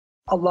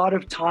a lot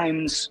of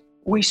times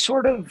we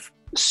sort of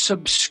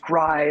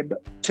subscribe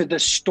to the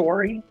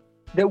story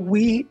that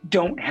we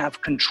don't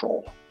have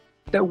control,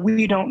 that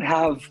we don't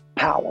have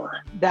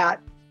power,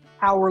 that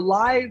our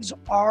lives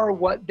are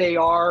what they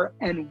are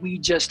and we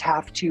just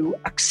have to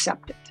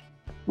accept it.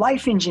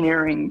 Life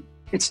engineering,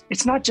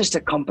 it's not just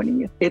a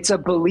company. It's a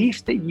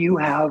belief that you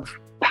have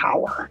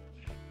power.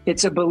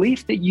 It's a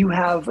belief that you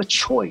have a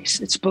choice.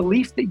 It's a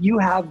belief that you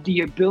have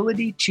the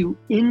ability to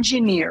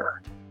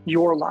engineer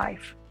your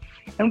life.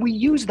 And we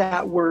use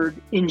that word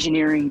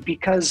engineering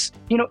because,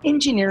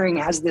 engineering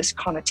has this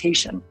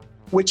connotation,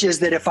 which is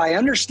that if I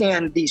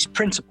understand these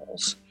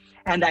principles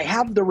and I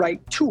have the right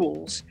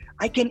tools,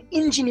 I can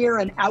engineer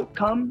an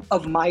outcome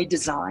of my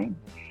design.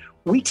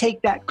 We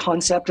take that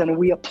concept and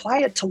we apply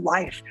it to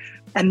life.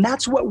 And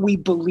that's what we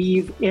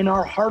believe in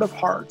our heart of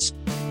hearts.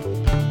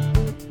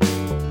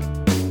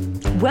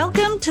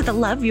 Welcome to the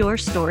Love Your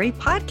Story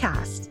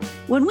podcast.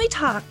 When we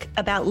talk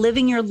about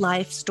living your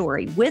life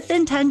story with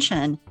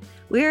intention,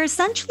 we're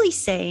essentially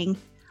saying,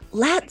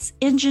 let's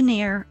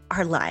engineer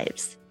our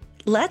lives.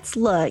 Let's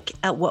look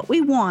at what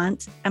we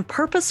want and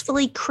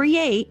purposefully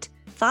create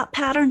thought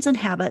patterns and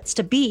habits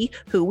to be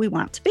who we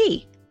want to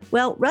be.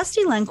 Well,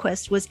 Rusty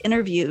Lundquist was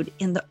interviewed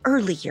in the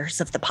early years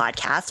of the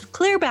podcast,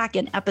 clear back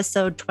in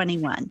episode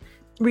 21.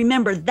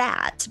 Remember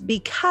that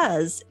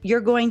because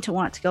you're going to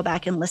want to go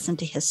back and listen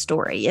to his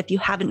story if you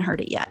haven't heard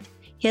it yet.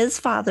 His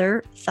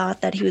father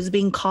thought that he was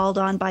being called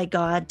on by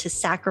God to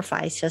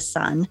sacrifice his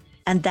son,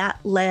 and that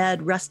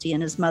led Rusty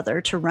and his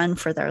mother to run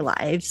for their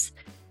lives.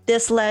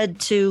 This led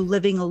to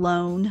living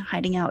alone,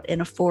 hiding out in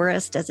a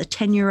forest as a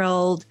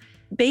 10-year-old.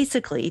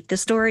 Basically, the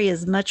story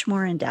is much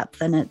more in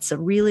depth and it's a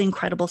really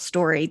incredible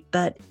story,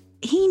 but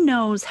he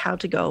knows how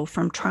to go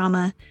from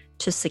trauma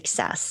to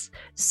success.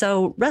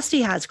 So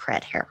Rusty has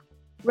cred here.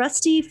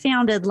 Rusty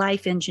founded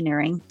Life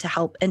Engineering to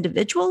help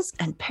individuals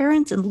and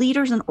parents and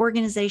leaders and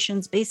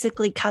organizations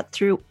basically cut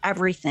through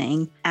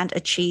everything and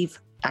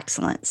achieve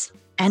excellence.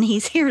 And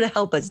he's here to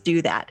help us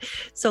do that.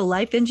 So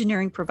Life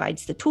Engineering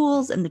provides the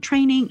tools and the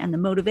training and the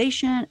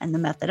motivation and the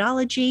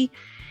methodology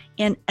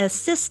in a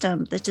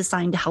system that's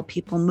designed to help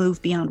people move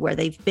beyond where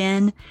they've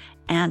been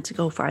and to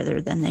go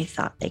farther than they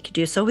thought they could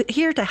do. So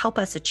here to help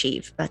us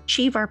achieve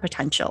our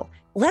potential.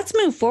 Let's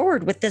move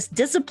forward with this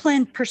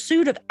disciplined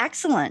pursuit of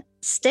excellence.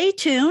 Stay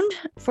tuned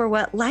for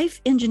what life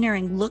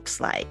engineering looks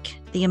like,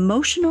 the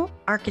emotional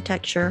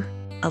architecture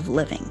of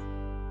living.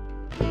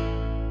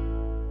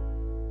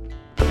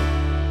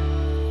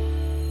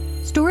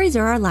 Stories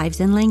are our lives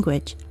in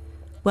language.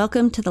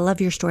 Welcome to the Love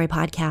Your Story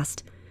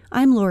podcast.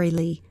 I'm Lori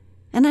Lee,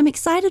 and I'm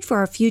excited for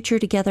our future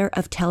together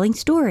of telling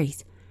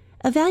stories,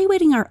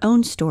 evaluating our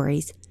own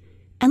stories,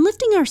 and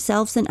lifting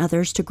ourselves and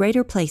others to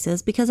greater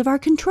places because of our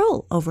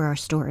control over our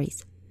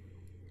stories.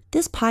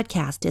 This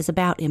podcast is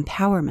about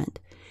empowerment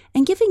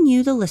and giving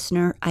you, the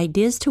listener,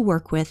 ideas to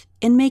work with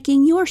in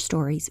making your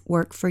stories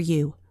work for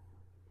you.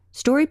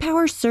 Story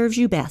power serves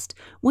you best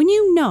when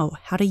you know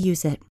how to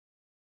use it.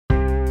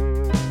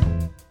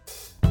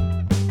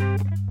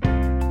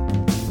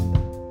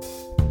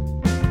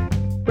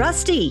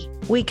 Rusty,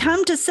 we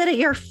come to sit at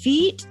your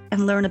feet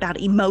and learn about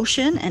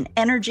emotion and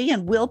energy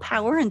and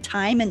willpower and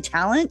time and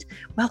talent.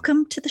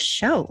 Welcome to the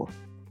show.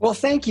 Well,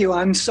 thank you.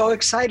 I'm so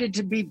excited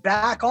to be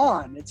back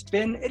on.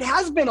 It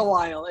has been a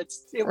while. It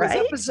was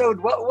right?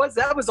 episode, what was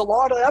that? Was a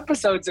lot of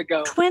episodes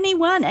ago.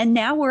 21, and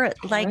now we're at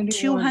like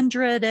 21.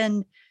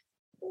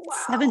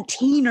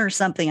 217 or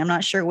something. I'm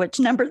not sure which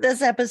number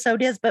this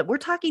episode is, but we're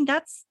talking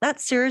that's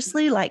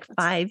seriously like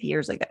 5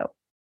 years ago.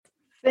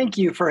 Thank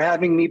you for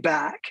having me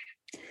back.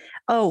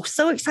 Oh,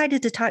 so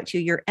excited to talk to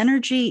you. Your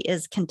energy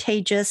is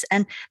contagious.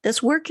 And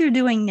this work you're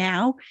doing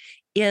now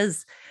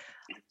is,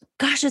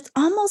 gosh, it's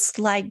almost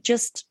like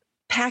just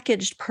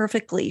packaged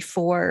perfectly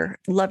for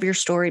Love Your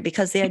Story,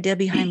 because the idea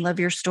behind Love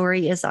Your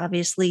Story is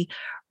obviously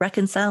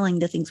reconciling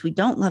the things we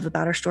don't love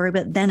about our story,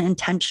 but then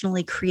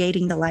intentionally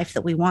creating the life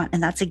that we want.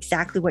 And that's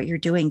exactly what you're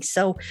doing.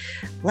 So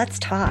let's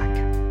talk.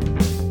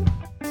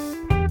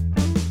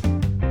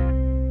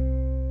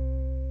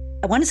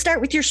 I want to start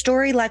with your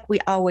story like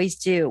we always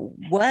do.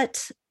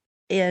 What,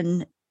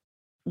 in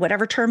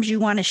whatever terms you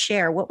want to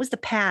share, what was the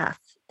path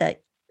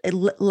that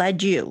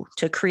led you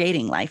to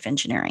creating Life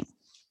Engineering?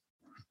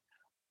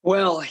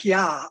 Well,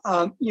 yeah,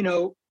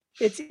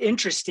 it's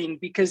interesting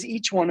because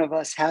each one of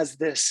us has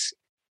this,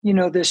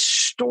 this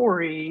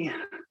story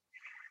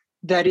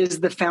that is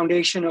the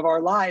foundation of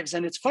our lives.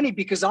 And it's funny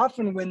because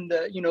often when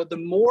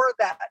the more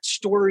that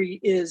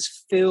story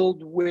is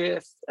filled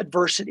with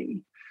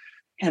adversity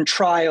and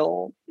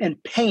trial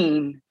and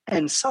pain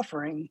and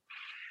suffering.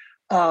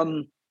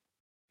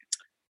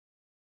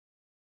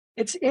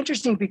 It's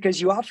interesting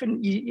because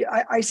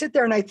I sit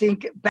there and I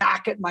think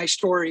back at my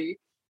story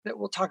that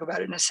we'll talk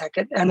about in a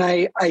second. And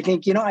I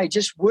think, I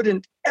just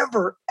wouldn't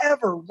ever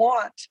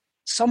want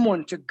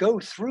someone to go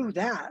through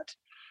that.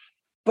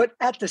 But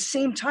at the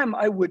same time,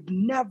 I would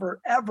never,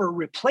 ever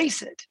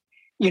replace it.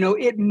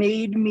 It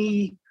made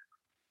me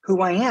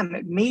who I am.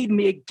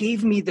 It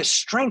gave me the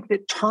strength.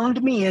 It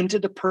turned me into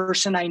the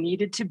person I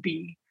needed to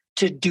be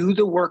to do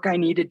the work I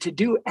needed to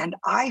do. And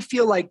I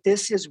feel like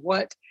this is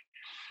what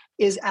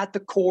is at the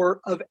core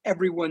of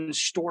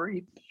everyone's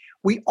story.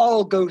 We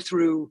all go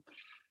through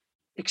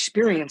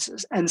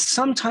experiences, and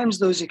sometimes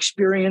those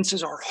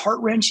experiences are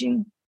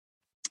heart-wrenching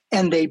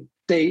and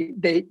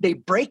they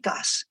break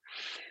us.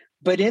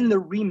 But in the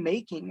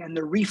remaking and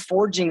the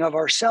reforging of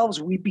ourselves,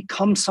 we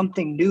become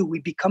something new. We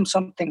become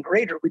something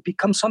greater. We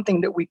become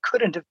something that we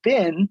couldn't have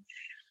been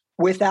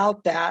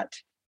without that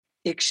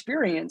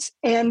experience.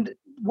 And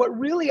what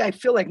really I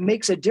feel like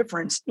makes a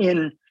difference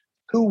in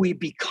who we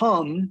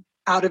become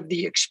out of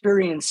the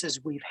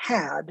experiences we've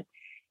had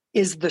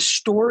is the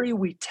story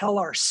we tell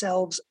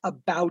ourselves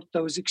about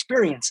those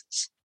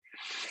experiences.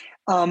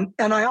 And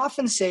I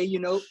often say,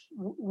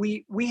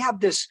 we have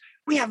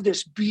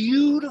this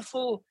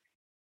beautiful,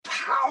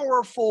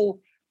 powerful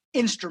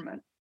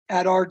instrument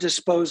at our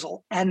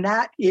disposal, and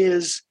that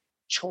is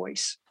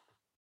choice.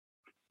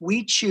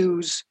 We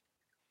choose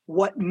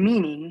what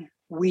meaning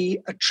we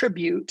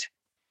attribute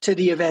to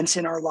the events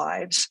in our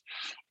lives.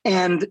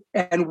 And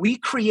we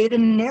create a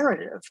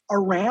narrative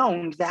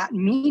around that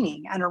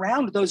meaning and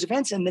around those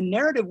events. And the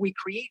narrative we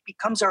create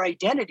becomes our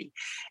identity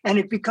and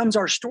it becomes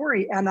our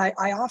story. And I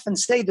often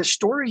say the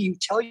story you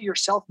tell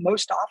yourself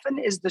most often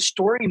is the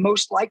story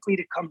most likely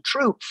to come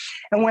true.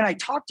 And when I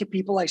talk to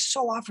people, I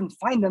so often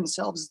find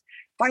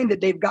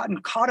that they've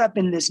gotten caught up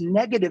in this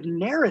negative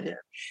narrative.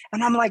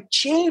 And I'm like,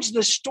 change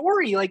the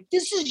story. Like,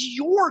 this is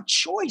your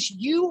choice.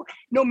 You,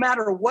 no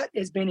matter what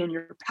has been in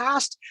your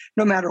past,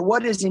 no matter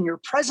what is in your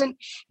present,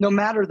 no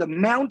matter the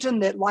mountain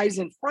that lies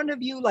in front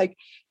of you, like,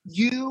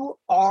 you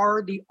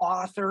are the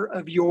author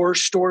of your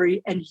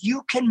story and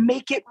you can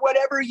make it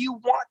whatever you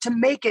want to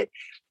make it.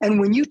 And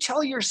when you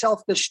tell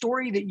yourself the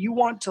story that you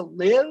want to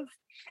live,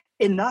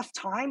 enough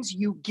times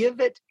you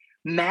give it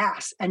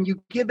mass, and you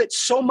give it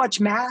so much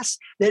mass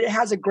that it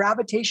has a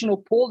gravitational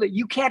pull that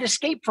you can't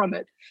escape from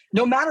it,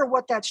 no matter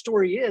what that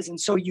story is. And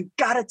so you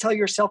got to tell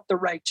yourself the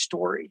right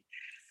story.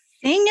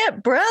 Sing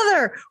it,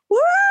 brother.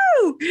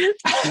 Woo!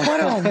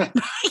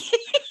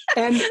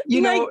 And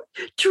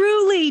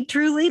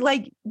truly,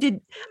 like, I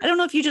don't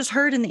know if you just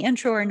heard in the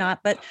intro or not,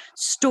 but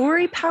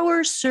story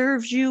power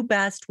serves you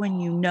best when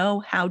you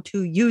know how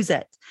to use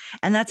it.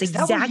 And that's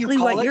exactly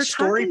what you're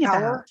talking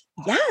about.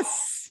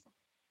 Yes.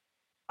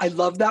 I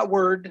love that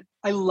word.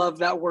 I love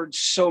that word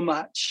so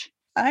much.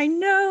 I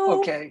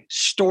know. Okay.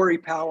 Story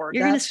power.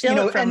 You're going to steal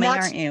it from me,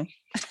 aren't you?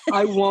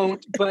 I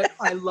won't, but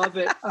I love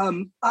it.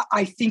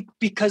 I think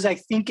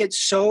it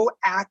so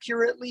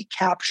accurately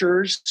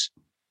captures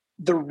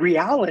the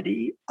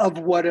reality of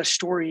what a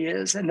story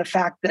is. And the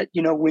fact that,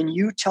 when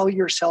you tell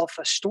yourself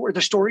a story,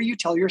 the story you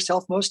tell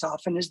yourself most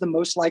often is the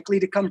most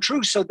likely to come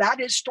true. So that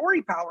is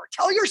story power.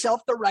 Tell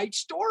yourself the right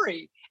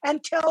story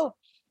and tell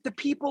the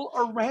people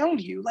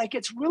around you. Like,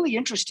 it's really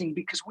interesting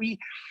because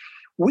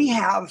we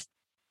have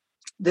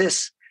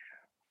this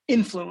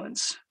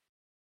influence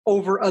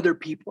over other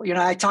people.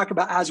 I talk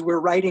about as we're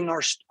writing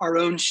our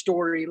own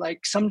story,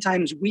 like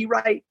sometimes we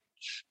write,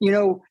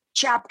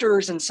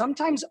 chapters, and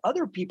sometimes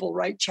other people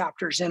write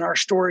chapters in our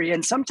story.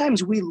 And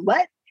sometimes we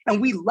let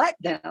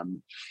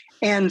them.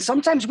 And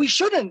sometimes we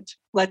shouldn't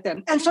let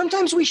them. And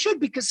sometimes we should,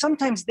 because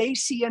sometimes they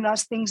see in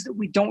us things that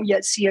we don't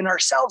yet see in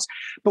ourselves.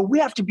 But we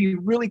have to be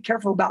really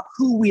careful about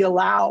who we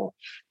allow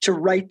to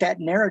write that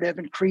narrative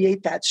and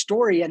create that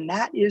story. And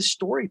that is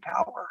story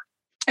power.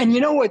 And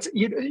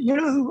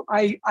who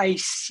I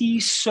see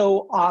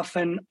so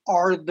often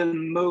are the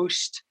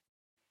most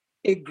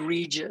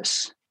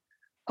egregious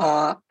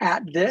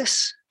at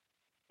this?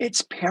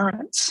 It's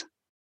parents.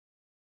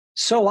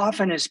 So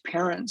often as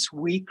parents,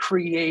 we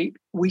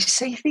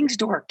say things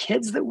to our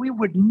kids that we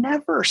would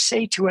never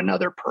say to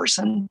another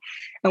person.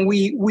 And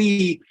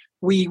we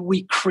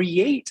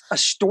create a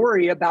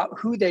story about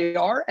who they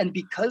are. And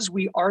because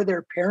we are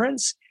their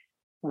parents,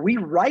 we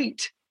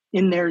write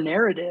in their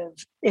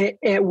narrative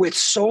with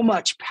so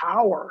much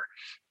power.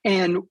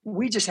 And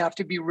we just have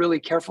to be really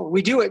careful.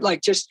 We do it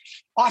like just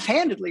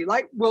offhandedly,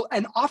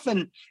 and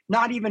often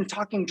not even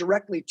talking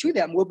directly to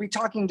them. We'll be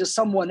talking to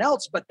someone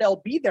else, but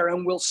they'll be there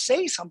and we'll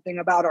say something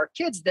about our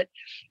kids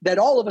that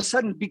all of a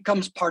sudden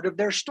becomes part of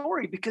their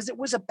story because it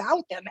was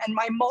about them. And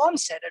my mom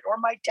said it or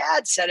my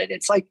dad said it.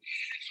 It's like,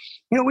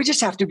 we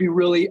just have to be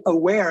really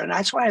aware. And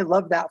that's why I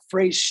love that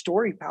phrase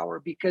story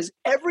power, because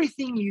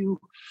everything you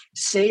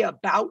say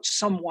about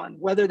someone,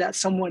 whether that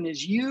someone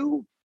is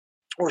you,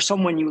 or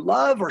someone you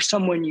love, or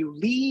someone you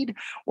lead,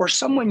 or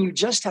someone you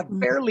just have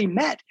barely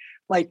met.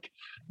 Like,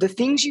 the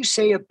things you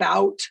say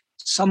about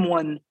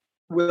someone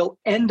will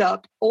end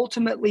up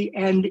ultimately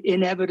and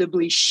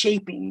inevitably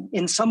shaping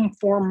in some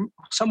form,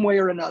 some way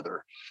or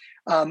another,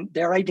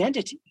 their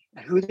identity,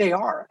 who they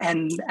are.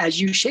 And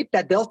as you shape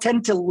that, they'll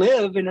tend to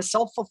live in a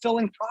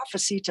self-fulfilling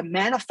prophecy to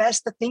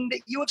manifest the thing that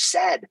you have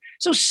said.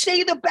 So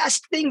say the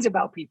best things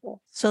about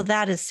people. So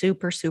that is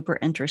super, super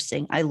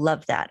interesting. I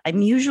love that.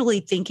 I'm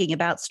usually thinking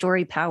about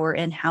story power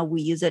and how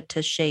we use it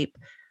to shape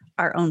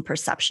our own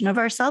perception of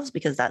ourselves,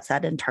 because that's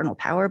that internal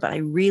power. But I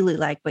really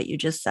like what you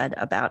just said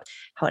about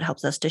how it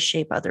helps us to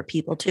shape other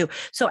people too.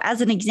 So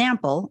as an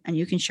example, and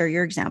you can share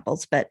your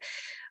examples, but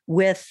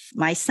with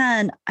my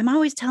son, I'm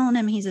always telling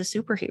him he's a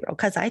superhero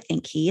because I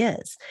think he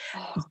is.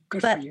 Oh,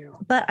 good for you.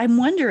 But I'm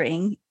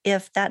wondering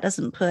if that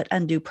doesn't put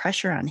undue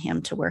pressure on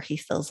him to where he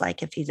feels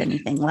like if he's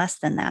anything less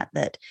than that,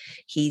 that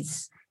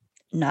he's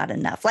not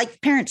enough. Like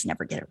parents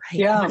never get it right.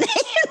 Yeah. One way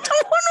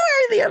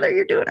or the other,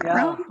 you're doing it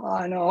wrong.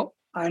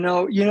 I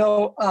know.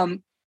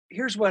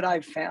 Here's what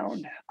I've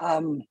found.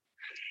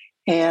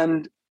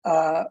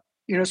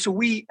 So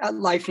we at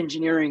Life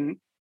Engineering,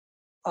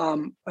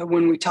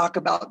 when we talk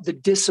about the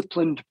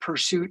disciplined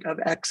pursuit of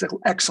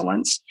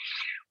excellence,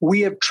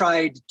 we have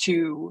tried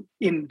to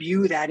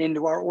imbue that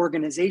into our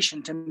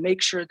organization to make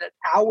sure that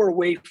our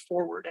way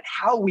forward and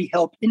how we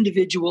help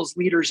individuals,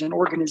 leaders, and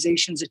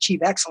organizations achieve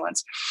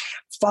excellence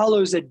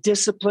follows a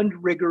disciplined,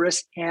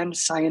 rigorous, and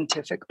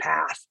scientific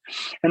path.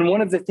 And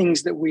one of the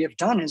things that we have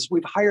done is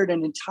we've hired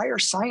an entire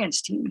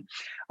science team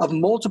of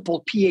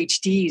multiple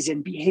PhDs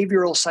in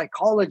behavioral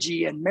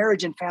psychology and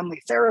marriage and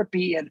family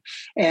therapy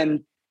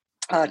and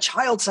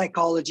child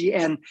psychology,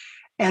 and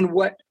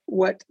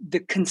what the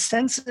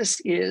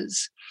consensus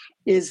is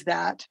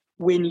that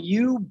when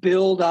you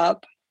build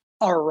up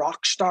a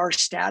rock star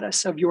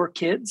status of your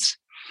kids,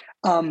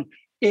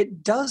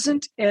 it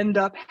doesn't end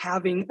up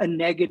having a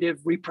negative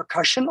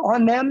repercussion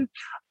on them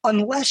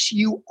unless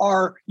you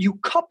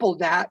couple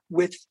that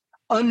with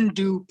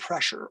undue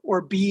pressure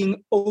or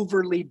being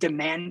overly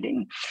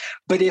demanding.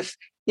 But if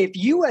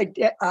you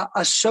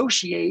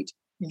associate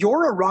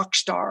you're a rock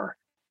star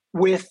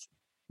with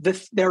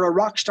they're a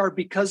rock star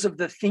because of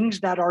the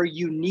things that are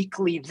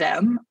uniquely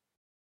them,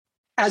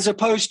 as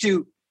opposed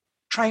to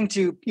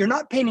you're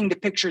not painting the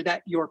picture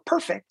that you're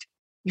perfect.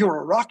 You're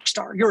a rock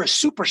star. You're a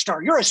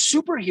superstar. You're a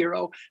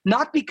superhero,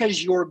 not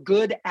because you're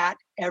good at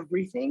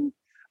everything,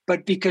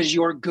 but because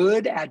you're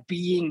good at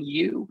being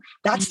you.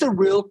 That's the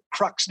real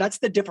crux. That's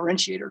the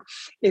differentiator.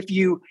 If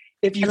you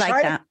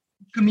try to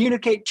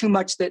communicate too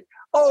much that,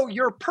 oh,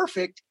 you're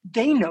perfect,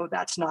 they know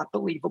that's not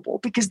believable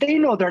because they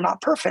know they're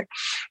not perfect.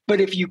 But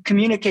if you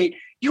communicate,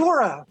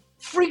 you're a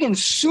freaking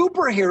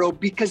superhero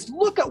because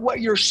look at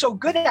what you're so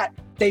good at,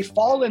 they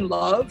fall in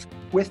love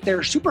with their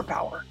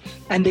superpower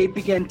and they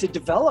begin to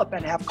develop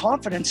and have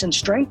confidence and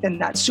strength in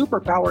that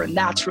superpower. And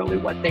that's really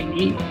what they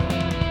need.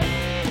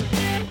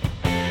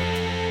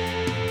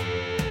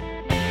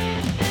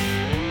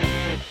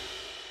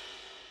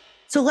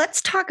 So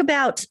let's talk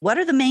about what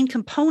are the main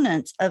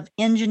components of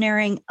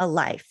engineering a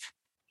life?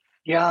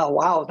 Yeah,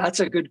 wow, that's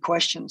a good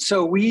question.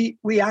 So we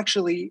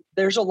actually,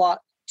 there's a lot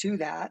to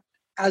that.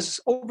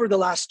 As over the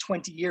last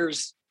 20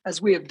 years,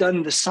 as we have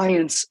done the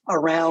science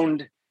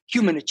around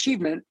human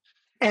achievement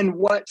and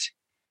what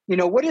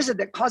is it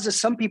that causes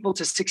some people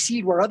to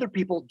succeed where other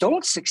people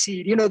don't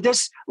succeed?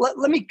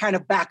 Let me kind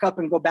of back up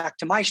and go back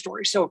to my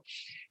story. So,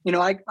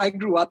 I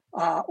grew up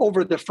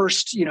over the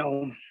first,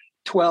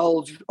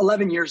 12,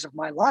 11 years of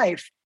my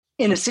life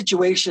in a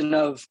situation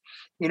of,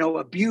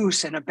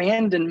 abuse and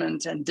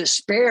abandonment and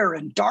despair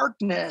and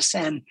darkness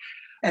and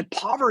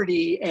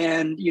poverty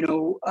and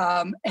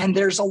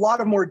there's a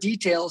lot of more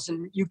details,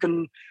 and you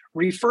can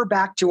refer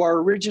back to our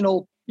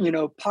original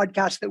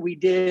podcast that we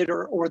did,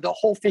 or the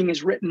whole thing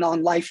is written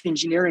on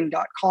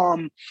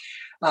lifeengineering.com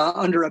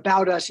under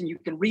About Us, and you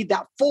can read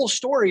that full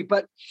story.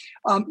 But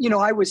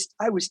I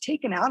was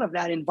taken out of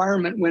that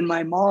environment when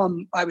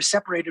I was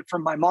separated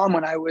from my mom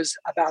when I was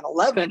about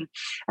 11,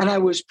 and I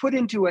was put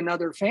into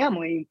another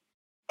family,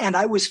 and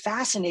I was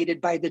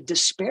fascinated by the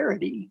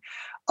disparity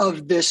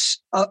of this,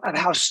 of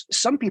how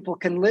some people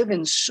can live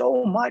in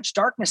so much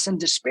darkness and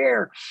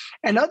despair,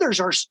 and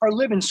others are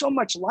living so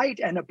much light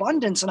and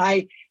abundance. And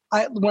I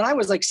when I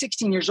was like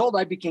 16 years old,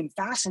 I became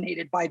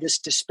fascinated by this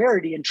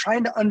disparity and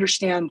trying to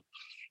understand,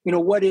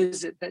 what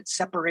is it that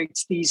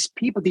separates these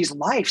people, these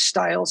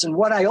lifestyles. And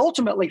what I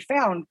ultimately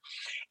found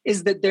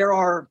is that there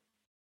are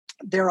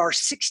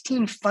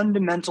 16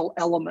 fundamental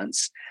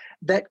elements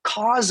that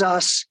cause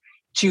us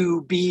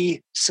to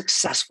be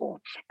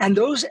successful. And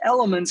those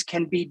elements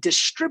can be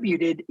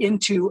distributed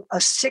into a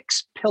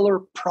 6-pillar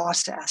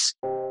process.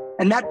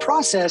 And that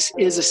process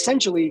is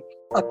essentially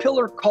a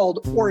pillar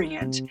called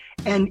Orient.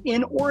 And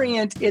in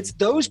Orient, it's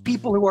those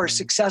people who are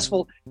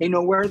successful. They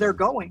know where they're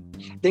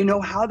going. They know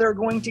how they're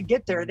going to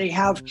get there. They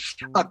have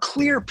a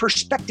clear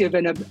perspective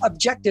and an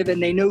objective,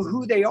 and they know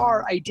who they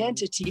are,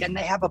 identity, and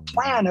they have a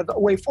plan of a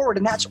way forward.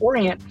 And that's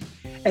Orient.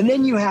 And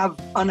then you have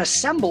an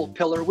Assemble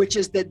pillar, which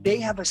is that they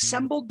have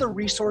assembled the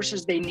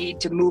resources they need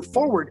to move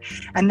forward.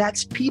 And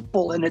that's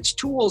people and its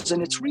tools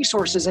and its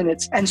resources.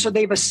 And so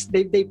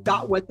they've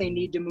got what they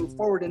need to move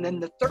forward. And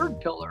then the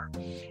third pillar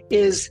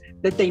is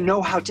that they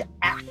know how to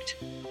act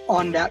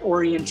on that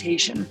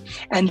orientation,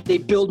 and they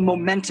build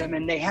momentum,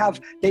 and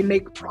they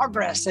make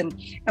progress, and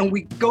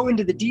we go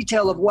into the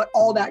detail of what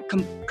all that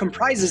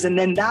comprises. And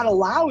then that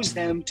allows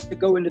them to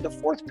go into the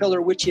fourth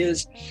pillar, which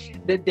is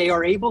that they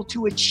are able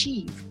to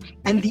achieve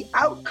And the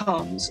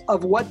outcomes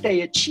of what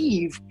they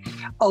achieve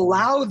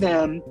allow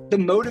them the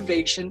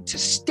motivation to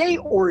stay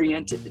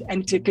oriented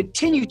and to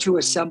continue to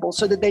assemble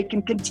so that they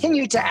can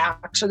continue to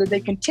act, so that they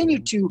continue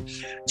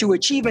to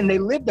achieve, and they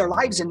live their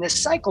lives in this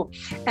cycle.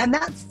 And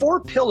that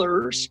 4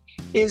 pillars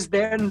is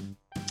then,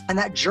 and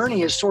that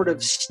journey is sort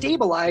of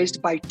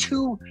stabilized by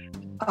 2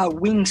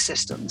 wing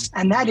systems.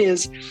 And that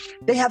is,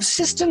 they have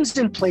systems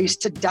in place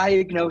to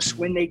diagnose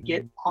when they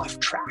get off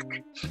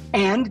track.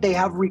 And they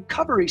have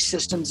recovery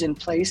systems in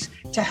place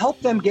to help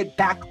them get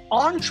back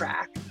on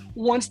track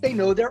once they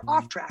know they're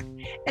off track.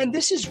 And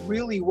this is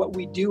really what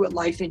we do at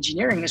Life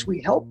Engineering, is we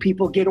help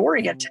people get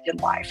oriented in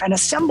life and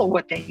assemble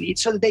what they need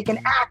so that they can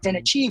act and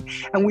achieve.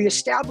 And we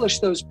establish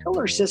those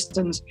pillar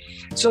systems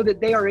so that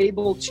they are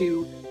able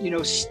to,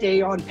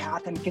 stay on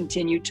path and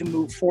continue to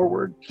move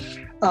forward.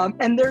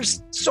 And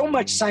there's so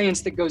much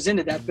science that goes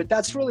into that, but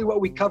that's really what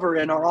we cover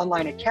in our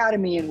online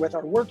academy and with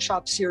our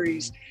workshop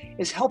series,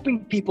 is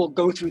helping people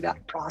go through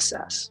that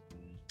process.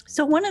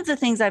 So one of the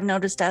things I've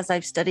noticed as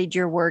I've studied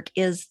your work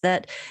is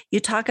that you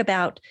talk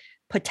about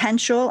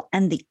potential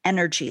and the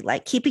energy,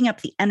 like keeping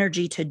up the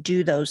energy to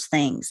do those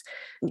things.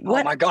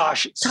 Oh my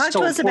gosh. Talk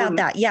to us about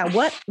that. Yeah.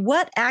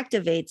 What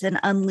activates and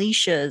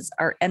unleashes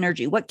our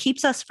energy? What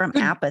keeps us from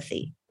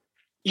apathy?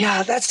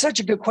 Yeah, that's such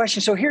a good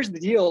question. So here's the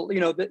deal,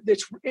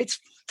 it's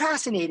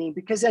fascinating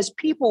because as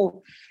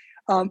people,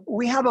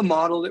 we have a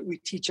model that we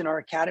teach in our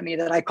academy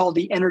that I call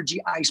the energy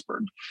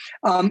iceberg.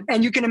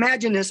 And you can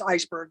imagine this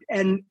iceberg,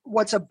 and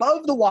what's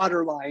above the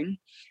waterline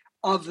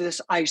of this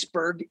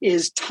iceberg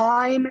is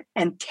time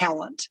and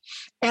talent.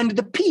 And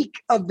the peak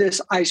of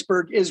this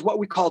iceberg is what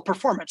we call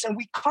performance. And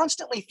we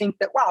constantly think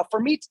that, wow,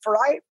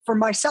 for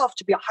myself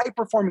to be a high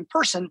performing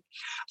person,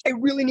 I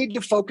really need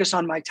to focus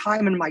on my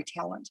time and my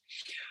talent.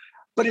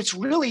 But it's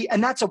really,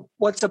 and that's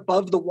what's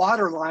above the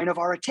waterline of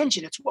our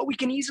attention. It's what we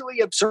can easily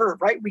observe,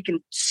 right? We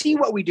can see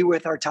what we do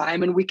with our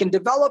time, and we can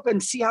develop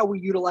and see how we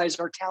utilize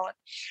our talent.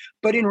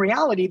 But in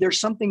reality, there's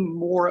something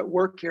more at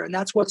work here, and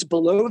that's what's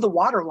below the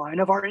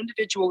waterline of our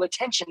individual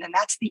attention. And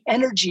that's the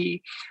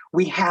energy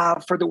we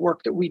have for the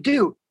work that we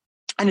do.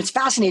 And it's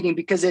fascinating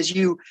because as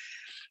you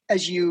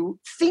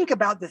think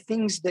about the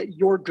things that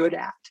you're good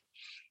at,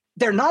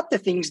 they're not the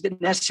things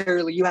that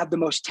necessarily you have the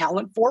most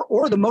talent for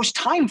or the most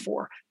time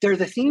for. They're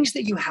the things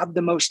that you have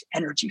the most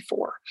energy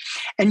for.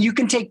 And you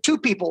can take 2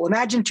 people,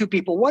 imagine 2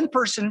 people. One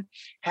person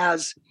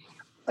has,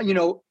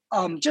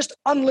 just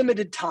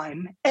unlimited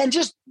time and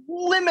just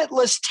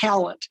limitless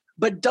talent,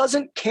 but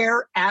doesn't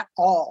care at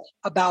all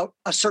about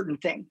a certain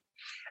thing.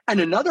 And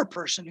another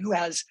person who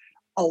has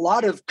a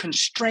lot of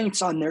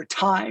constraints on their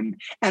time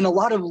and a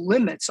lot of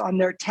limits on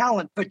their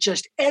talent, but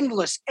just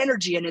endless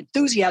energy and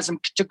enthusiasm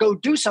to go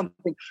do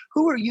something.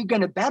 Who are you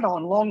going to bet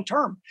on long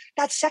term?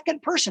 That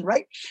second person,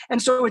 right?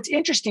 And so it's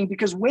interesting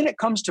because when it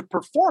comes to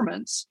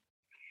performance,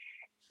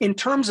 in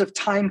terms of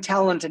time,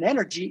 talent, and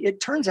energy, it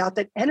turns out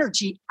that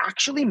energy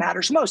actually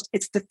matters most.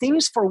 It's the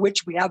things for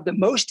which we have the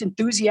most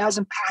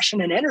enthusiasm, passion,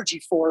 and energy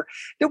for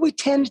that we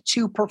tend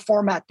to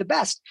perform at the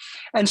best.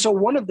 And so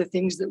one of the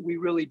things that we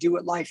really do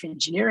at Life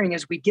Engineering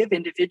is we give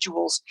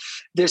individuals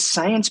this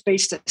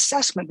science-based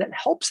assessment that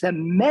helps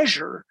them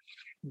measure,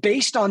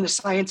 based on the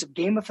science of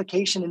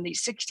gamification and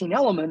these 16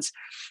 elements,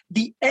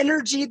 the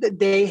energy that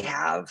they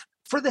have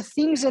for the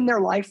things in their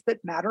life that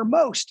matter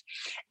most.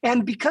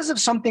 And because of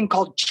something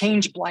called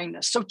change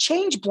blindness. So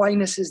change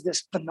blindness is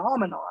this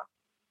phenomenon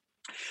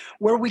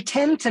where we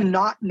tend to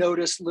not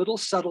notice little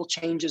subtle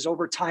changes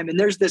over time. And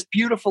there's this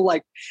beautiful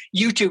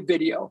YouTube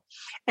video,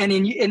 and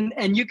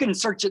you can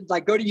search it,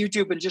 go to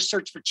YouTube and just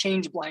search for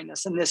change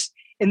blindness. And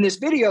in this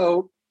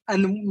video,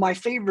 and my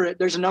favorite,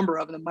 there's a number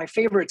of them. My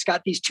favorite's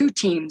got these 2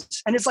 teams,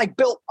 and it's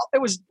built. It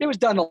was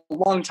done a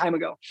long time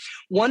ago.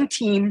 One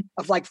team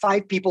of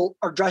 5 people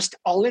are dressed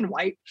all in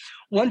white.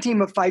 One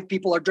team of 5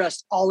 people are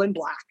dressed all in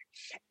black,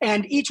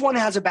 and each one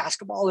has a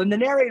basketball. And the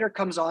narrator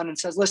comes on and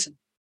says, "Listen,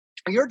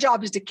 your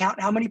job is to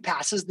count how many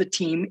passes the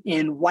team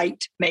in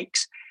white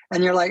makes."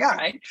 And you're like, all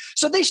right.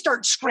 So they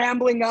start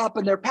scrambling up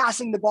and they're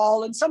passing the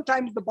ball. And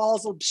sometimes the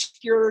ball's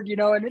obscured,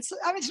 and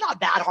it's not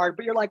that hard,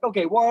 but you're like,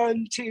 okay,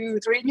 1, 2,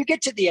 3. And you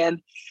get to the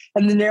end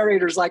and the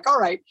narrator's like, all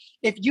right,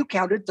 if you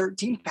counted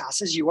 13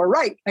 passes, you are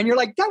right. And you're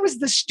like, that was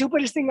the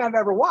stupidest thing I've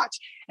ever watched.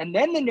 And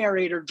then the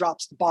narrator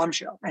drops the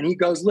bombshell and he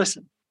goes,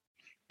 listen,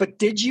 but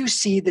did you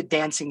see the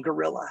dancing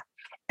gorilla?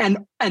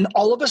 And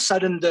all of a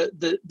sudden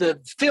the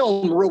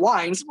film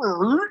rewinds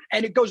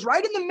and it goes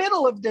right in the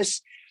middle of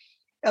this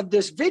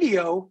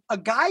video. A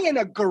guy in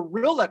a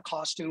gorilla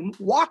costume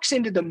walks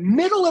into the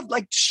middle of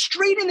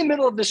straight in the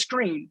middle of the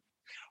screen,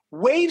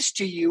 waves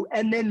to you,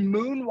 and then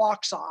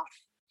moonwalks off.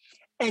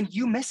 And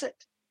you miss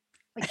it.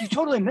 You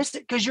totally miss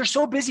it because you're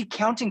so busy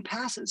counting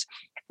passes.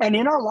 And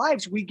in our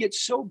lives, we get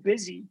so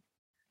busy,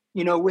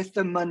 with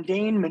the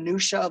mundane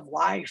minutia of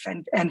life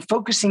and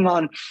focusing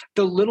on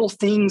the little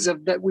things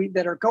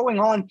that are going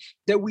on,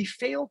 that we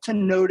fail to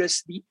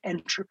notice the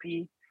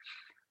entropy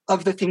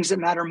of the things that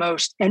matter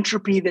most.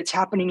 Entropy that's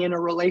happening in a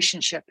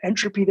relationship,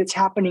 entropy that's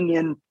happening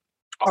in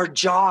our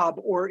job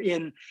or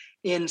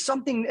in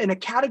something, in a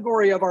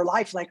category of our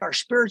life, like our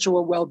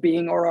spiritual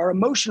well-being or our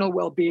emotional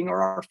well-being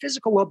or our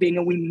physical well-being,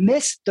 and we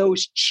miss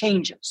those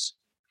changes.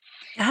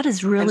 That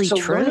is really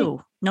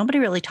true. Nobody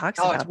really talks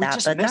about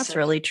that, but that's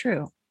really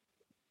true.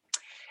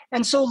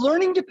 And so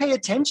learning to pay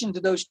attention to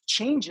those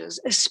changes,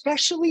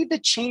 especially the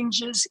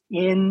changes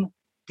in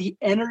the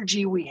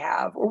energy we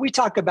have, or we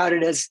talk about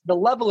it as the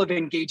level of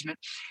engagement.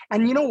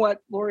 And you know what,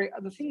 Lori,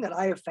 the thing that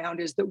I have found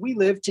is that we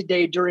live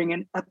today during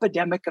an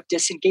epidemic of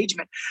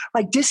disengagement.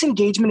 Like,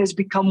 disengagement has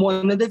become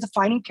one of the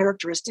defining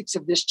characteristics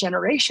of this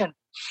generation.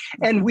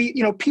 And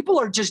people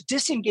are just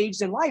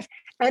disengaged in life.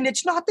 And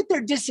it's not that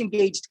they're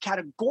disengaged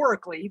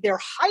categorically, they're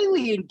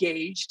highly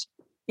engaged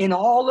in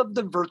all of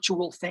the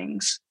virtual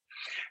things,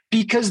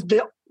 because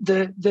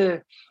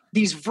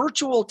these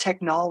virtual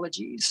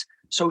technologies,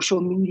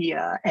 social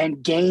media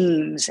and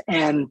games,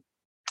 and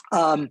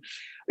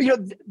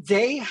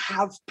they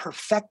have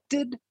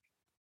perfected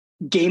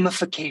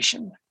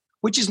gamification,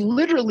 which is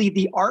literally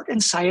the art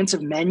and science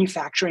of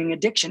manufacturing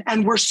addiction.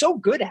 And we're so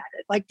good at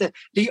it. Like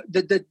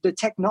the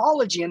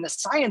technology and the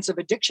science of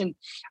addiction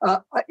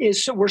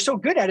we're so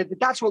good at it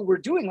that's what we're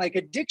doing. Like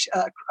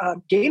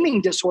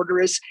gaming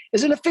disorder is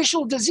an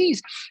official disease.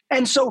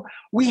 And so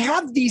we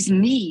have these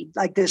needs,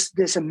 like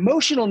this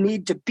emotional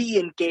need to be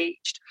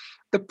engaged.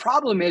 The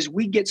problem is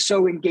we get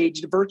so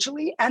engaged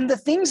virtually, and the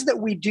things that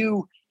we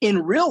do in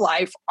real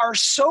life are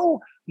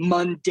so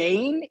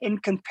mundane in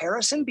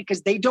comparison,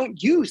 because they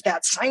don't use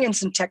that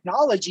science and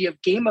technology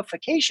of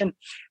gamification,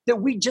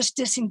 that we just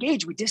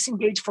disengage. We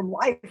disengage from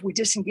life. We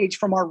disengage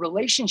from our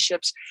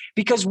relationships,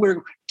 because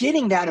we're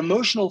getting that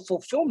emotional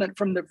fulfillment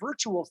from the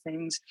virtual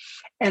things.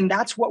 And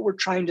that's what we're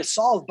trying to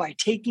solve by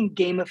taking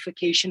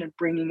gamification and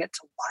bringing it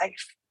to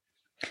life.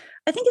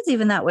 I think it's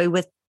even that way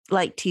with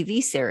like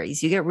TV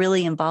series. You get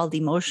really involved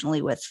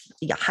emotionally with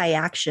high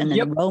action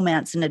and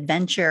romance and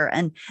adventure.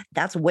 And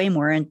that's way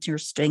more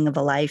interesting of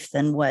a life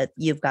than what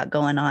you've got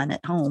going on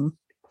at home.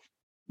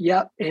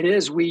 Yeah, it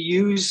is.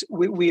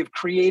 We have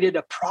created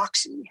a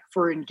proxy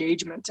for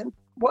engagement. And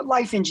what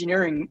life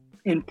engineering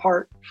in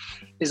part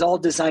is all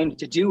designed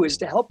to do is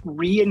to help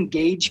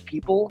re-engage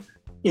people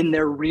in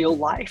their real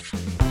life.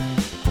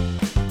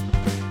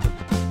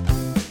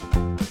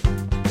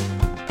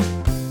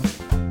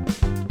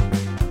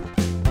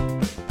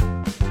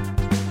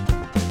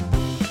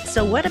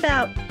 So what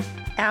about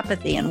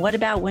apathy? And what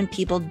about when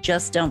people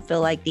just don't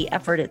feel like the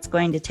effort it's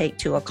going to take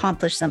to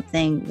accomplish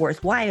something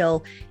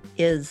worthwhile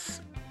is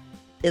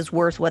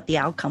worth what the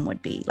outcome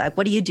would be? Like,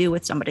 what do you do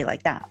with somebody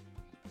like that?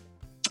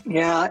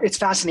 Yeah, it's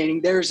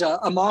fascinating. There's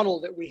a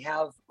model that we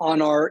have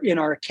in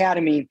our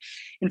academy.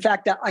 In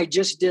fact, I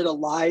just did a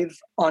live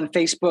on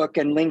Facebook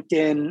and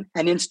LinkedIn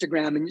and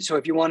Instagram. And so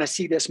if you want to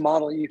see this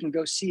model, you can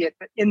go see it.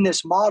 But in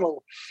this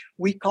model,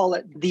 we call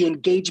it the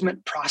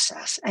engagement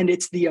process. And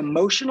it's the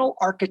emotional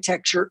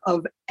architecture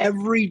of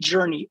every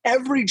journey,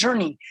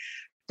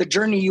 the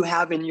journey you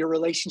have in your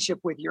relationship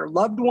with your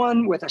loved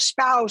one, with a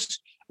spouse,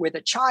 with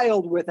a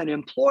child, with an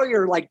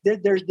employer. Like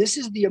this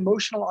is the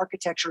emotional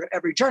architecture of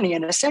every journey.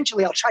 And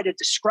essentially, I'll try to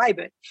describe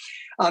it.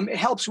 It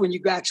helps when you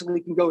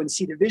actually can go and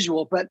see the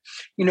visual. But,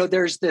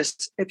 there's this,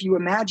 if you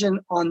imagine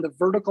on the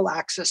vertical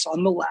axis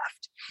on the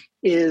left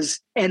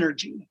is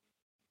energy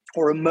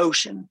or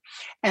emotion.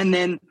 And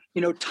then,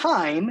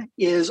 time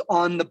is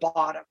on the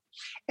bottom.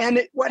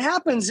 And what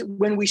happens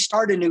when we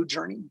start a new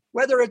journey,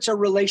 whether it's a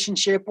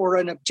relationship or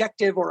an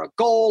objective or a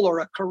goal or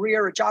a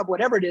career, a job,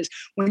 whatever it is,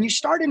 when you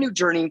start a new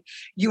journey,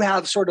 you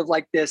have sort of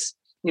like this,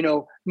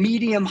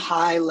 medium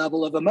high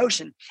level of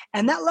emotion.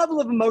 And that level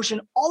of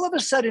emotion all of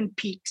a sudden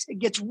peaks. It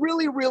gets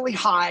really, really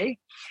high.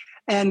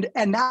 And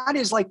that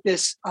is like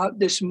this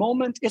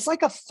moment. It's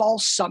like a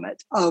false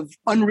summit of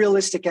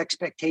unrealistic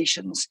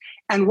expectations.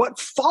 And what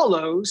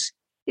follows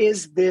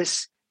is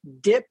this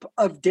dip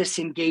of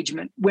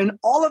disengagement, when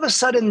all of a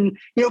sudden,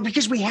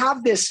 because we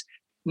have this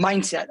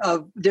mindset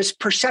of this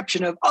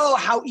perception of, oh,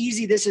 how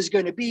easy this is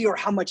going to be or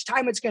how much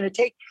time it's going to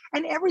take.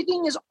 And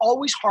everything is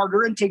always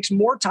harder and takes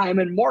more time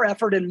and more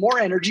effort and more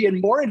energy and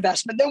more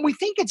investment than we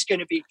think it's going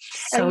to be.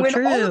 So and when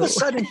true. all of a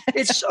sudden,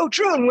 it's so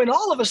true. And when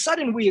all of a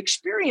sudden we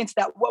experience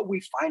that, what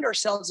we find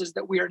ourselves is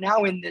that we are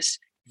now in this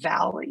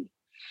valley.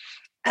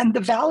 And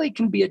the valley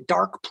can be a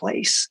dark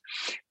place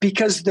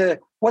because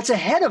what's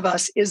ahead of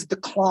us is the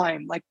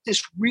climb, like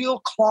this real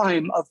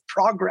climb of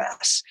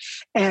progress.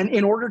 And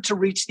in order to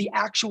reach the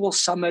actual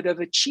summit of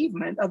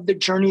achievement of the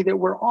journey that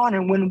we're on.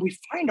 And when we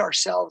find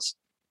ourselves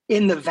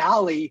in the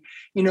valley,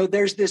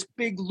 there's this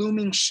big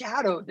looming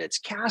shadow that's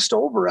cast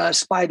over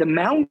us by the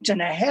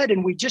mountain ahead.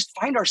 And we just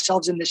find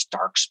ourselves in this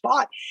dark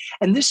spot.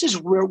 And this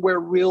is where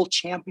real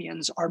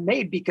champions are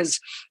made, because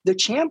the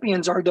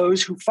champions are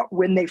those who,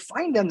 when they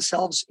find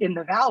themselves in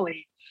the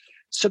valley,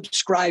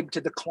 subscribe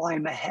to the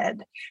climb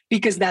ahead,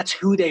 because that's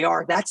who they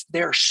are. That's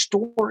their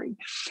story.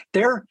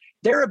 Their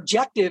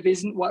objective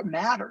isn't what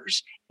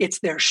matters.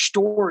 It's their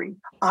story.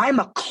 I'm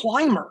a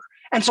climber.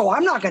 And so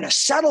I'm not going to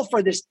settle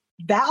for this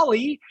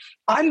valley,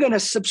 I'm going to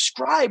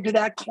subscribe to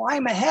that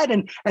climb ahead.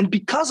 And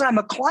because I'm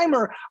a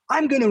climber,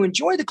 I'm going to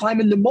enjoy the climb.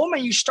 And the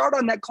moment you start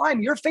on that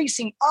climb, you're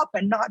facing up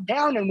and not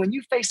down. And when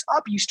you face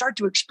up, you start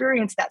to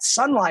experience that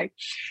sunlight,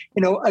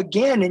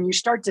 again, and you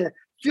start to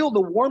feel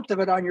the warmth of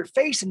it on your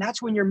face. And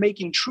that's when you're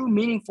making true,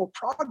 meaningful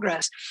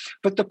progress.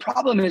 But the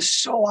problem is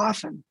so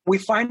often we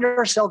find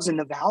ourselves in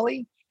the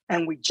valley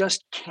and we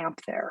just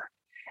camp there.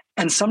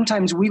 And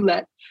sometimes we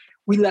let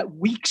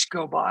weeks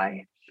go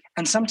by,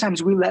 and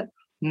sometimes we let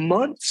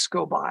months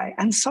go by,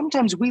 and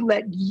sometimes we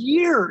let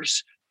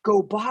years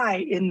go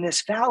by in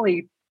this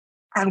valley.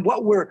 And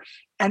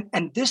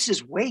and this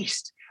is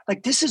waste.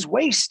 Like, this is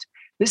waste.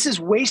 This is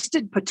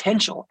wasted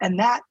potential. And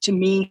that to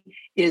me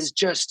is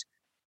just,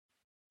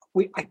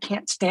 I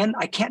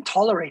can't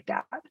tolerate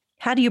that.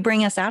 How do you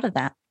bring us out of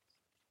that?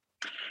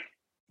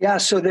 Yeah,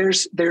 so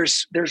there's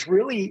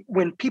really,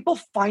 when people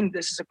find,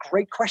 this is a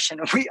great question.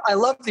 I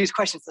love these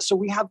questions. So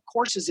we have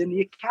courses in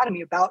the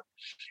academy about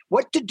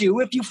what to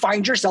do if you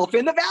find yourself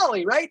in the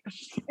valley, right?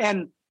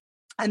 And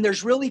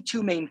there's really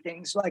two main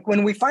things. Like,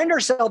 when we find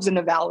ourselves in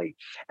the valley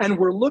and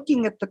we're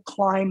looking at the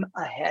climb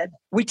ahead,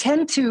 we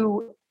tend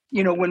to,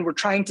 when we're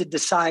trying to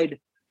decide,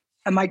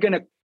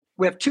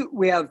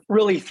 we have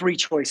really three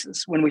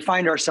choices when we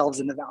find ourselves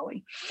in the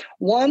valley.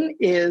 One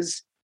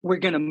is we're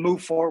going to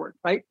move forward,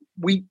 right?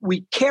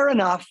 We care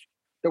enough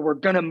that we're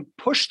going to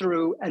push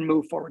through and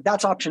move forward.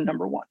 That's option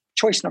number one,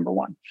 choice number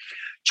one.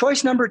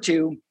 Choice number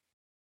two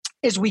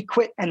is we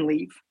quit and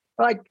leave.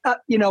 Like,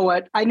 you know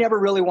what? I never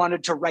really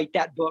wanted to write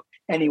that book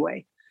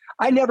anyway.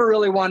 I never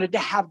really wanted to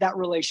have that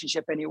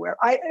relationship anywhere.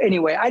 I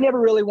never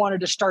really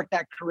wanted to start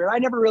that career. I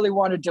never really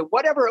wanted to,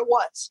 whatever it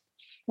was.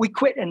 We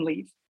quit and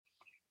leave.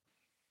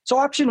 So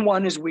option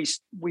one is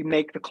we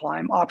make the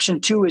climb.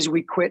 Option two is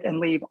we quit and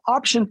leave.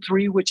 Option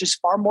three, which is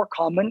far more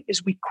common,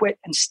 is we quit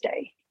and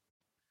stay.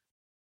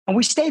 And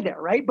we stay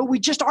there, right? But we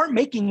just aren't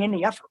making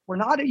any effort. We're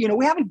not,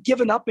 we haven't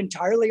given up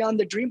entirely on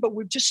the dream, but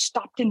we've just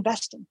stopped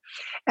investing.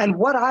 And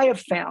what I have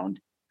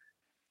found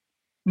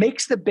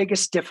makes the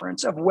biggest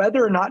difference of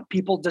whether or not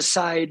people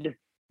decide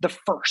the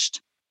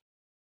first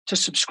to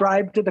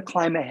subscribe to the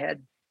climb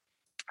ahead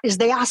is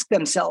they ask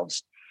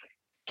themselves,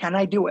 can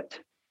I do it?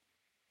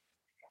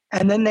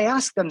 And then they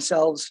ask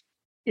themselves,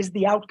 is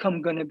the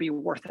outcome going to be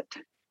worth it?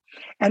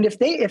 And if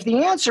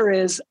the answer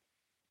is,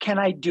 can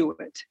I do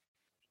it?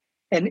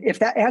 And if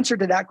that answer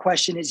to that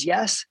question is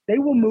yes, they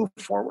will move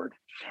forward.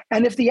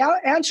 And if the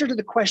answer to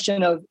the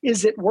question of,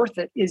 is it worth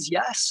it, is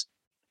yes,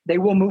 they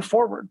will move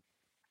forward.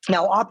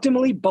 Now,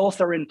 optimally, both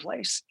are in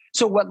place.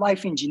 So what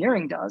Life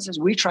Engineering does is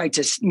we try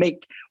to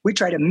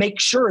make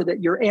sure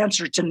that your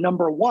answer to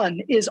number one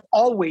is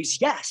always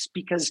yes,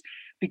 because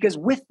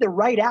with the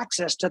right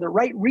access to the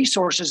right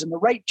resources and the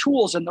right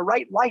tools and the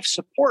right life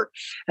support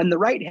and the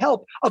right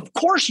help, of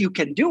course you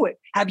can do it.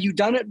 Have you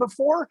done it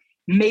before?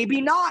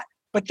 Maybe not,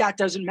 but that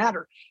doesn't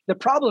matter. The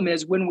problem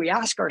is when we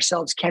ask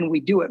ourselves, can we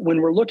do it? When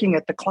we're looking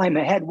at the climb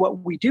ahead, what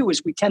we do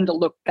is we tend to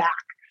look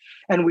back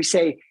and we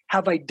say,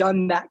 have I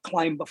done that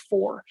climb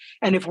before?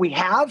 And if we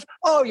have,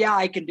 oh yeah,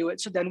 I can do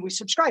it. So then we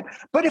subscribe.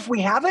 But if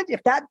we haven't,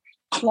 if that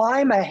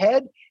climb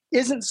ahead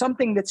isn't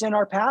something that's in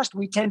our past,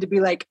 we tend to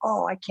be like,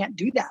 oh, I can't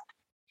do that.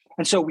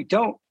 And so we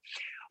don't.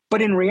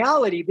 But in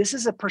reality, this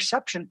is a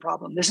perception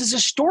problem. This is a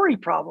story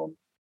problem.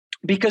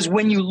 Because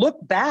when you look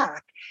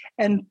back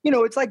and,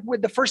 it's like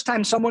with the first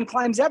time someone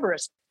climbs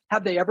Everest.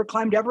 Have they ever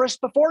climbed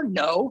Everest before?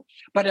 No.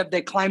 But have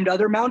they climbed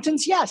other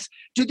mountains? Yes.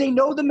 Do they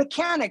know the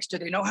mechanics? Do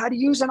they know how to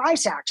use an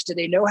ice axe? Do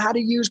they know how to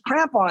use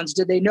crampons?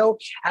 Do they know,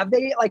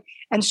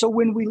 and so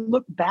when we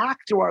look back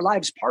through our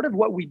lives, part of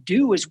what we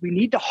do is we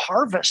need to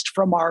harvest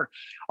from our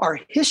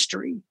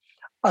history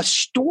a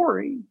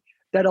story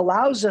that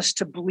allows us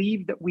to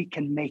believe that we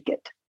can make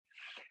it.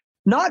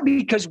 Not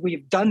because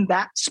we've done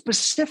that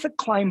specific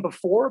climb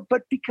before,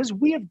 but because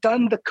we have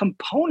done the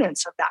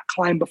components of that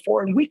climb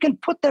before, and we can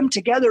put them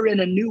together in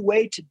a new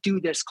way to do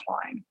this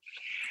climb.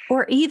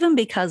 Or even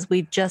because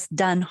we've just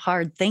done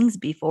hard things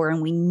before,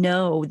 and we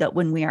know that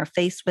when we are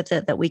faced with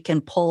it, that we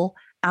can pull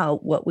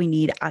out what we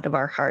need out of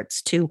our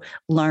hearts to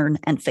learn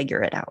and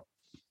figure it out.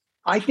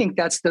 I think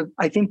that's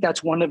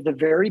one of the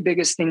very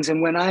biggest things.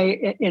 And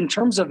in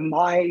terms of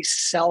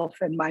myself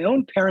and my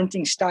own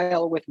parenting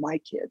style with my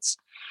kids,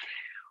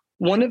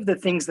 one of the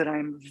things that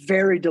I'm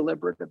very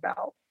deliberate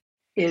about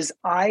is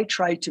I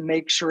try to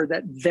make sure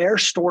that their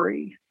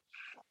story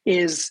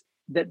is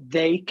that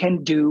they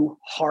can do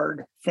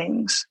hard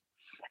things.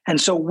 And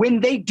so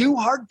when they do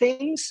hard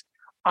things,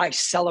 I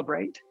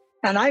celebrate.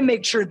 And I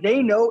make sure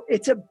they know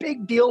it's a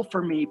big deal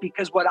for me,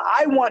 because what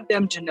I want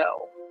them to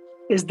know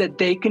is that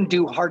they can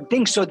do hard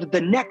things, so that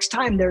the next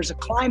time there's a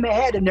climb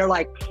ahead and they're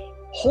like,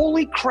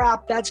 holy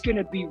crap, that's going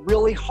to be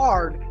really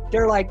hard.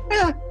 They're like,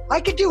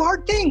 I could do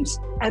hard things,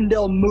 and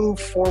they'll move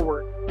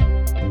forward.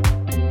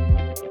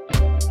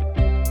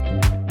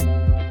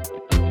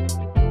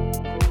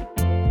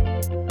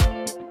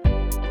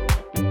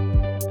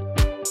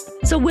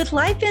 So with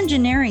Life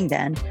Engineering,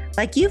 then,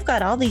 Like you've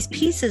got all these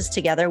pieces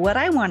together. What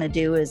I want to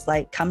do is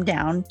like come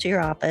down to your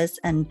office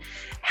and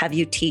have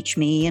you teach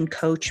me and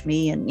coach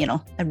me and,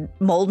 and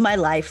mold my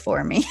life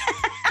for me.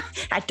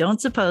 I don't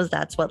suppose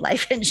that's what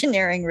life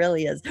engineering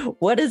really is.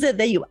 What is it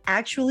that you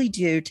actually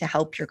do to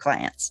help your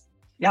clients?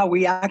 Yeah,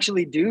 we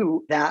actually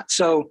do that.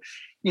 So,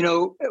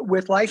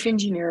 with life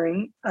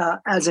engineering,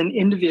 as an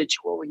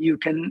individual, you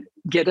can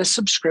get a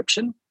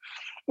subscription.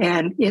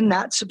 And in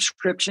that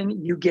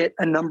subscription, you get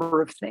a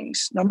number of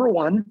things. Number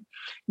one,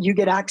 you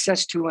get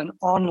access to an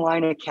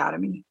online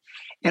academy.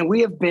 And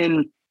we have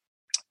been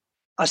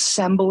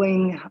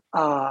assembling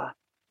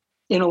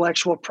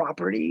intellectual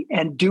property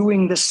and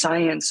doing the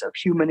science of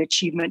human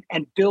achievement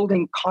and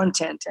building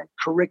content and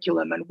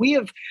curriculum. And we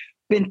have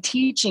been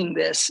teaching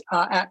this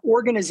at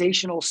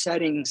organizational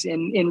settings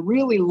in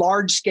really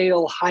large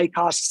scale, high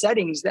cost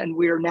settings. And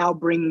we are now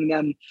bringing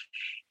them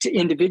to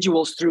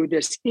individuals through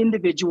this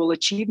Individual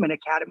Achievement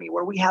Academy,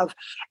 where we have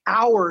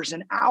hours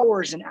and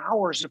hours and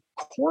hours of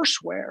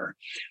courseware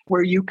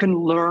where you can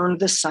learn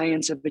the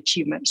science of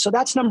achievement. So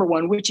that's number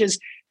one, which is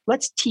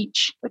let's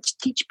teach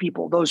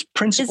people those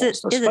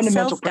principles, those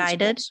fundamental self-guided?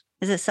 principles.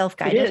 Is it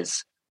self-guided? It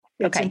is.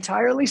 It's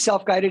entirely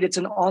self-guided. It's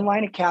an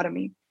online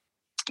academy.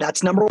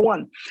 That's number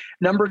one.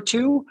 Number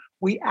two,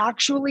 we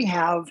actually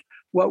have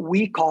what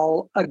we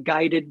call a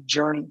guided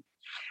journey,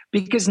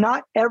 because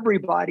not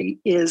everybody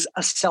is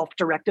a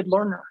self-directed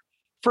learner.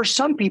 For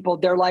some people,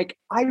 they're like,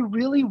 I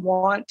really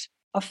want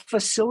a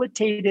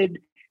facilitated,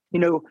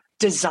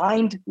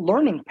 designed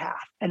learning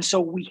path. And so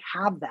we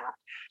have that.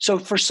 So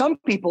for some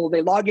people,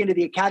 they log into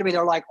the academy,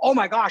 they're like, oh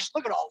my gosh,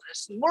 look at all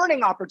this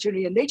learning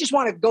opportunity. And they just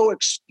want to go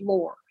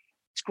explore.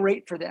 It's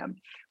great for them.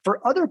 For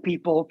other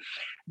people,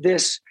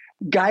 this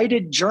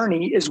guided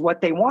journey is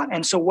what they want.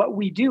 And so what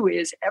we do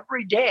is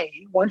every day,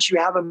 once you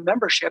have a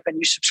membership and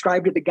you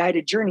subscribe to the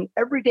guided journey,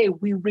 every day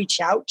we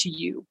reach out to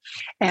you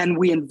and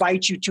we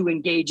invite you to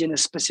engage in a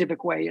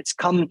specific way. It's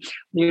come,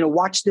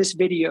 watch this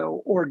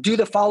video or do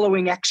the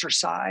following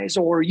exercise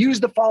or use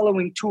the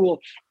following tool.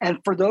 And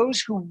for those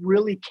who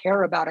really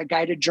care about a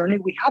guided journey,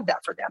 we have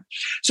that for them.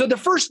 So the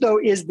first, though,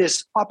 is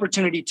this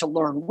opportunity to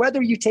learn.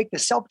 Whether you take the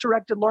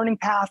self-directed learning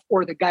path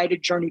or the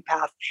guided journey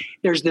path,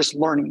 there's this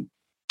learning.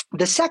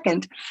 The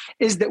second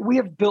is that we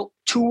have built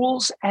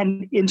tools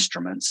and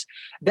instruments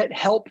that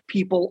help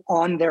people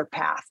on their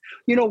path.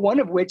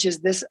 One of which is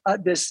this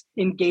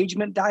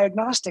engagement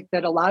diagnostic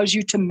that allows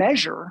you to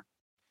measure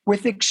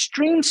with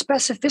extreme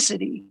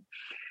specificity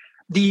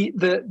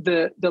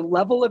the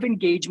level of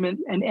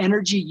engagement and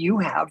energy you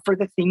have for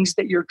the things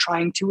that you're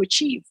trying to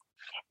achieve.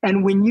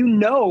 And when you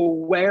know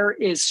where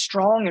is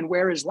strong and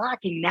where is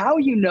lacking, now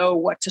you know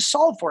what to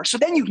solve for. So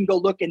then you can go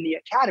look in the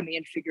academy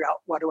and figure out,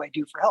 what do I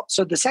do for help?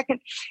 So the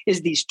second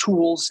is these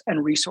tools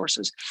and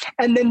resources.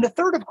 And then the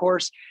third, of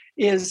course,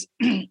 is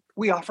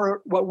we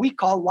offer what we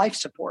call life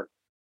support.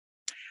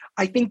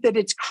 I think that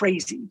it's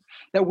crazy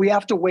that we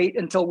have to wait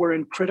until we're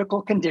in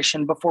critical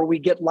condition before we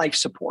get life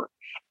support.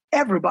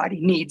 Everybody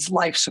needs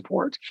life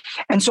support.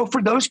 And so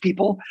for those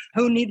people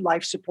who need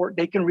life support,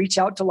 they can reach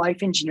out to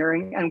Life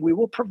Engineering and we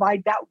will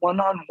provide that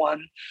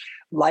one-on-one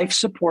life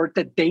support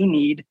that they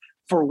need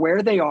for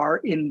where they are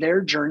in their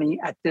journey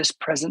at this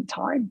present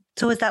time.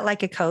 So is that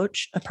like a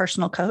coach, a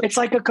personal coach? It's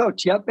like a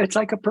coach. Yep. It's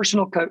like a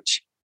personal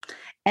coach.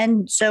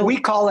 And so we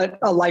call it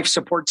a life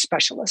support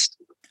specialist.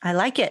 I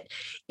like it.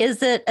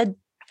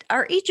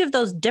 Are each of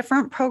those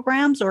different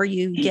programs, or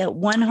you get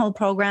one whole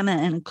program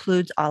and it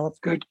includes all of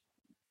them? Good.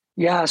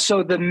 Yeah,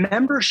 so the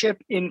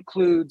membership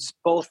includes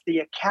both the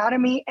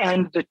academy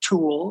and the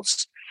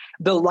tools.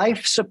 The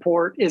life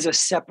support is a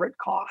separate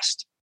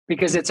cost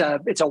because it's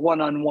a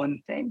one-on-one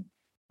thing.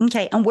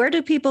 Okay, and where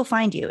do people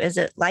find you? Is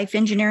it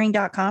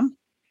lifeengineering.com?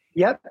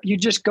 Yep, you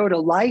just go to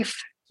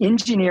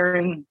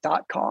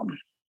lifeengineering.com.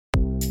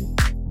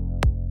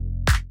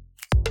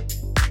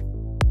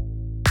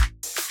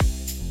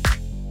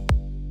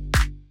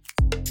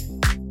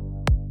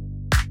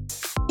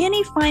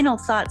 Any final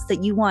thoughts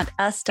that you want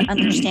us to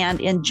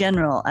understand in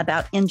general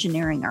about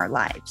engineering our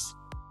lives?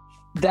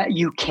 That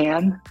you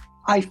can.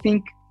 I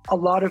think a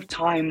lot of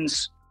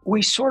times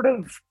we sort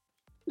of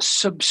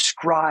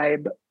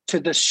subscribe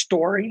to the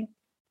story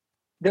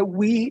that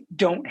we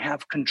don't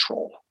have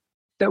control,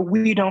 that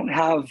we don't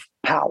have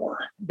power,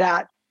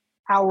 that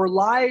our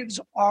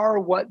lives are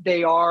what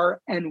they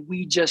are and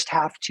we just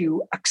have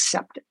to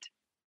accept it.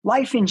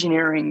 Life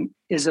engineering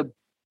is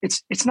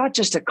it's not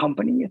just a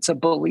company, it's a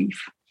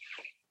belief.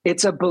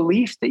 It's a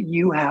belief that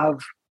you have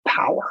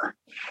power.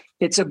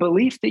 It's a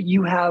belief that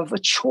you have a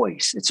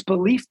choice. It's a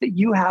belief that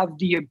you have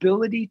the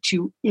ability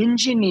to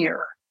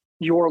engineer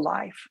your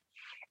life.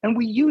 And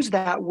we use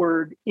that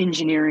word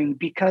engineering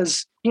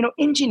because,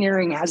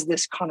 engineering has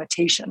this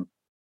connotation,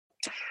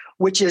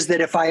 which is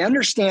that if I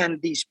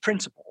understand these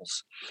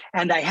principles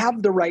and I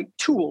have the right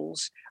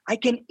tools, I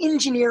can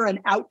engineer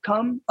an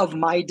outcome of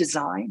my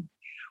design.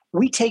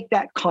 We take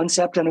that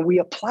concept and we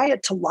apply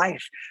it to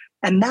life.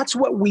 And that's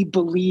what we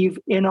believe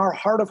in our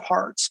heart of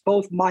hearts,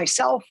 both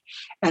myself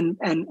and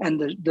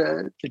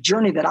the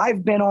journey that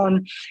I've been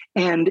on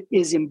and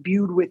is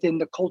imbued within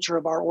the culture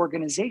of our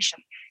organization.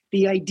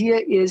 The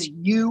idea is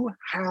you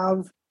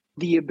have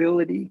the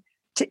ability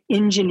to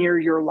engineer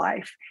your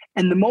life.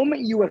 And the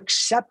moment you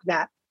accept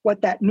that,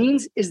 what that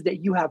means is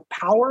that you have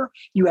power,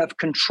 you have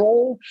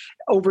control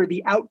over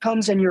the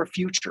outcomes in your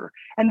future.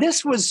 And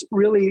this was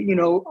really,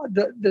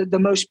 the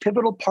most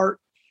pivotal part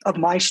of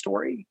my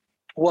story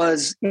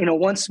was,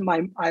 once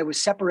I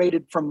was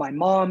separated from my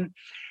mom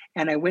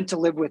and I went to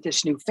live with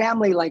this new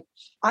family, like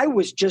I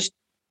was just,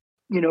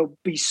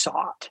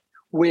 besought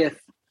with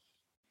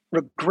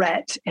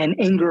regret and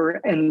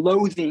anger and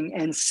loathing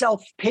and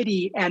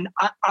self-pity. And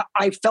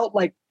I felt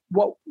like,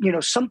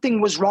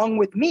 something was wrong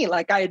with me.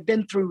 Like I had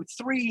been through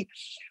 3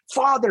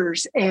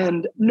 fathers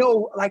and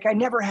I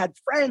never had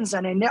friends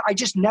and I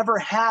just never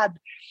had.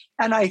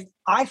 And I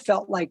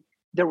felt like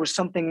there was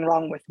something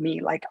wrong with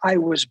me. Like I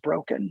was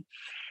broken.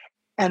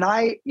 And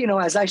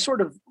as I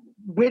sort of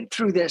went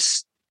through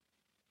this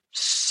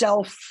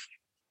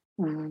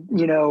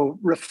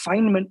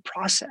refinement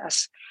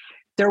process,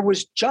 there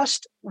was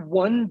just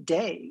one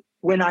day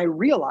when I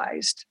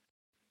realized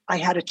I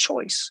had a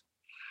choice.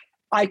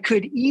 I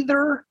could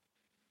either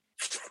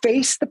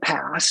face the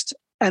past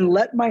and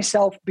let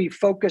myself be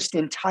focused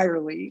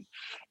entirely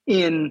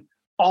in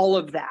all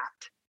of that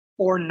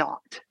or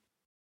not.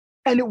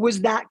 And it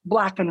was that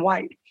black and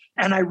white.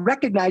 And I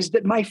recognized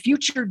that my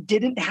future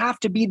didn't have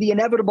to be the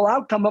inevitable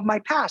outcome of my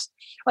past.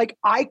 Like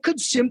I could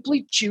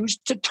simply choose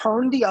to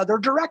turn the other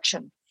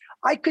direction.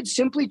 I could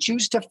simply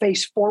choose to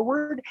face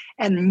forward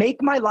and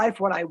make my life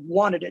what I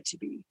wanted it to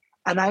be.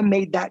 And I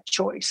made that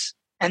choice.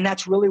 And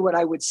that's really what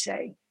I would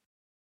say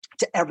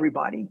to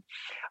everybody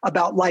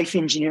about life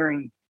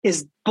engineering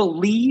is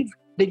believe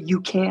that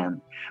you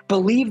can.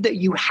 Believe that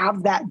you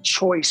have that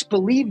choice.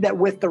 Believe that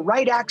with the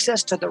right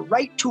access to the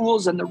right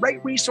tools and the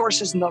right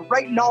resources and the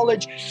right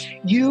knowledge,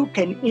 you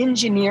can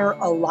engineer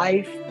a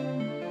life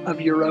of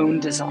your own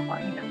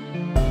design.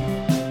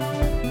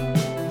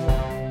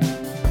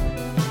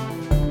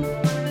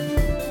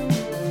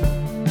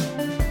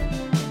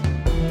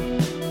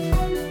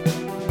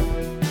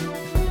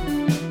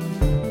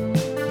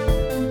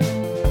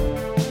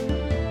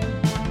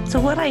 So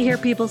what I hear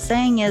people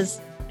saying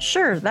is,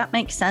 sure, that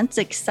makes sense,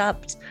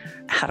 except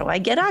how do I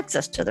get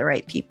access to the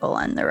right people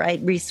and the right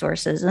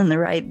resources and the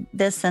right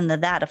this and the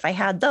that? If I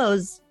had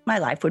those, my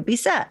life would be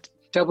set.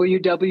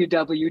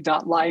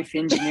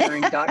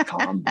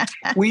 www.lifeengineering.com.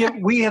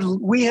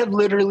 we have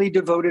literally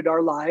devoted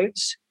our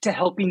lives to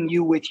helping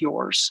you with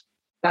yours.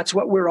 That's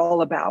what we're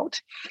all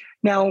about.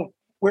 Now,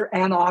 we're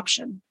an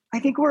option. I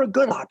think we're a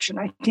good option.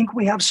 I think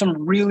we have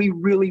some really,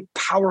 really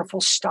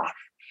powerful stuff.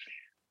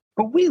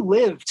 But we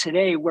live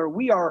today where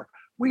we are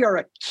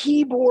a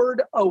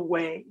keyboard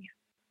away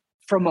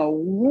from a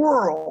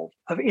world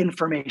of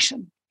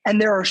information. And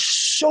there are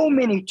so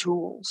many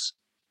tools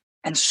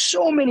and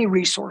so many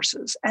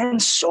resources and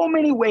so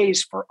many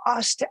ways for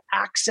us to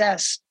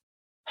access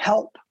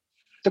help.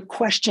 The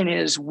question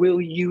is, will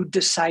you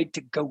decide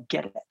to go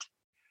get it?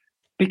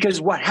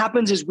 Because what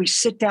happens is we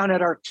sit down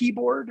at our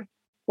keyboard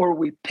or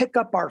we pick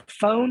up our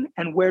phone,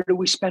 and where do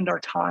we spend our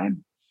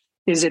time?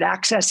 Is it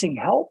accessing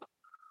help?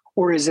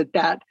 Or is it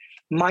that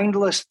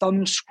mindless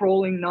thumb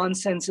scrolling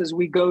nonsense as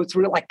we go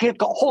through it? Like,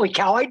 holy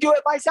cow, I do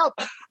it myself.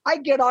 I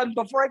get on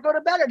before I go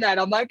to bed at night.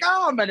 I'm like,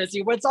 I'm going to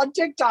see what's on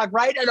TikTok,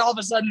 right? And all of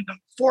a sudden,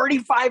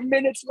 45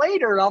 minutes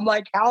later, I'm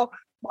like,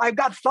 I've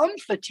got thumb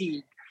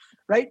fatigue,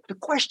 right? The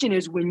question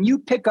is, when you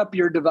pick up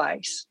your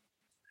device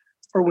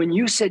or when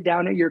you sit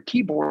down at your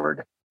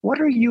keyboard,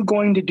 what are you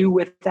going to do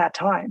with that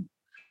time?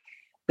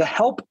 The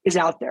help is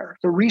out there.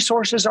 The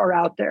resources are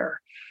out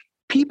there.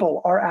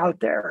 People are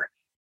out there.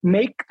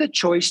 Make the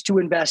choice to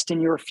invest in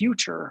your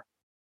future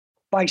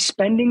by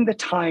spending the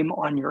time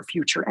on your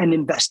future and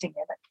investing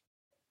in it.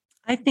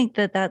 I think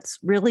that that's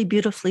really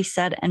beautifully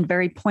said and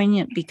very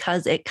poignant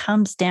because it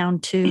comes down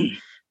to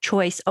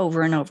choice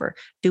over and over.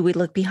 Do we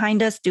look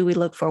behind us? Do we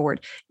look forward?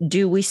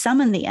 Do we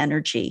summon the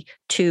energy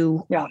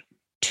to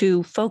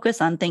focus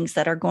on things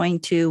that are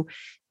going to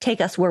take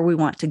us where we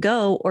want to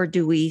go? Or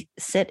do we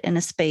sit in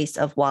a space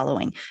of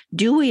wallowing?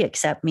 Do we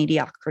accept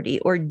mediocrity,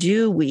 or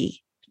do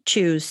we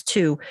choose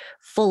to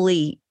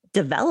fully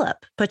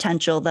develop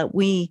potential that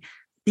we,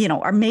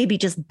 are maybe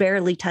just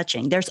barely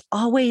touching? There's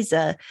always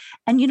and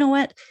you know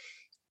what?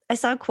 I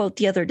saw a quote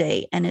the other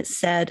day and it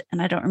said,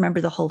 and I don't remember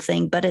the whole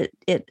thing, but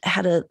it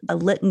had a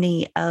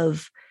litany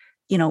of,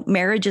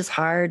 marriage is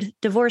hard,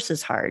 divorce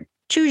is hard,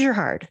 choose your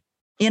hard,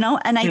 and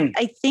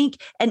I think,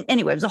 and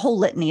anyway, it was a whole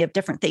litany of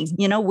different things,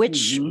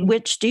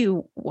 which do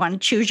you want to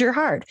choose your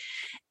hard?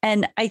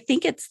 And I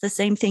think it's the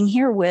same thing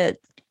here with,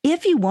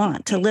 if you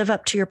want to live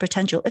up to your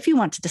potential, if you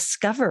want to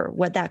discover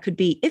what that could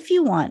be, if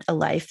you want a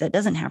life that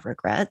doesn't have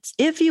regrets,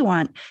 if you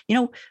want,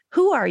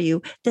 who are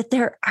you? That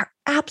there are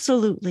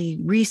absolutely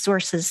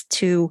resources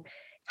to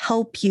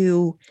help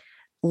you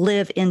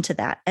live into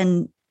that.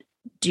 And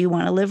do you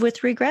want to live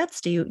with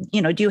regrets? Do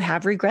you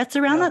have regrets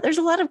around that? There's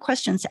a lot of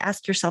questions to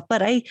ask yourself,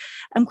 but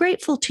I'm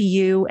grateful to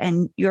you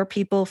and your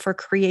people for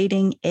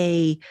creating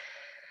a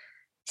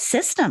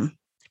system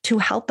to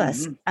help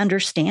us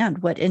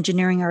understand what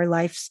engineering our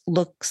lives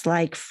looks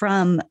like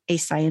from a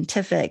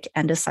scientific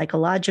and a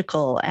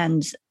psychological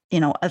and,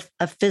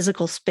 a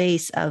physical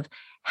space of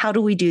how do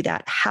we do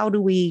that? How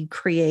do we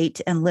create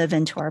and live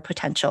into our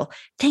potential?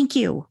 Thank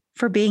you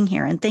for being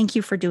here. And thank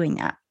you for doing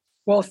that.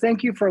 Well,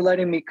 thank you for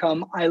letting me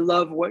come. I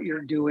love what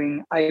you're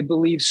doing. I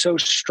believe so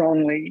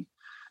strongly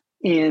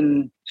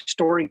in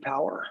story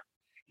power.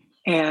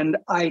 And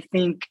I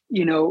think,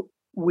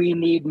 we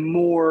need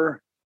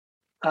more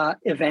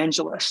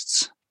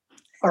evangelists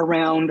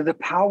around the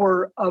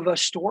power of a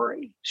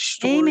story.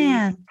 Story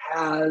Amen.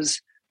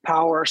 Has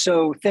power.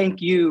 So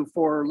thank you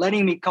for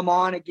letting me come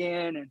on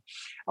again and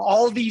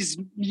all these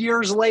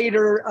years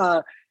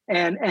later.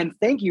 And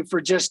thank you for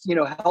just,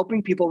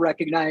 helping people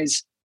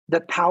recognize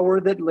the power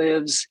that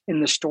lives in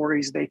the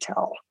stories they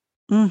tell.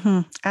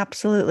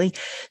 Absolutely.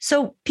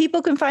 So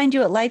people can find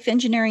you at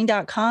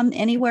lifeengineering.com.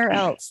 Anywhere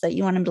else that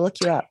you want them to look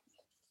you up?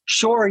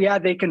 Sure. Yeah,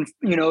 they can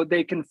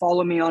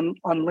follow me on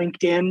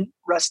LinkedIn,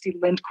 Rusty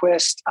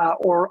Lindquist,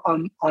 or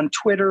on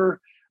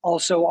Twitter,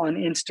 also on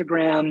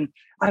Instagram.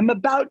 I'm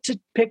about to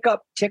pick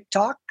up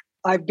TikTok.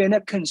 I've been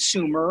a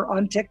consumer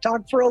on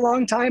TikTok for a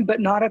long time, but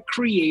not a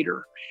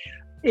creator.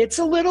 It's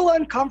a little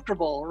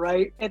uncomfortable,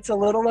 right? It's a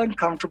little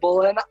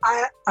uncomfortable. And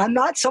I'm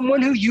not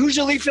someone who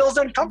usually feels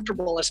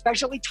uncomfortable,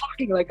 especially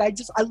talking.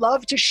 I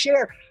love to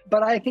share,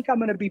 but I think I'm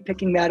going to be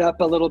picking that up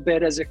a little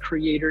bit as a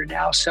creator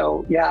now.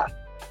 So yeah.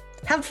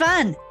 Have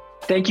fun.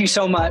 Thank you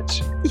so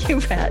much. You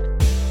bet.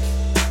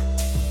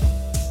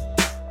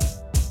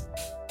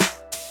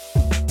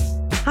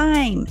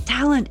 Time,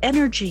 talent,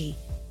 energy,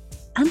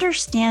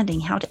 understanding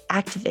how to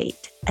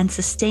activate and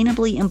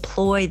sustainably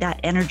employ that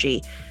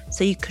energy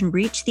so you can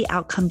reach the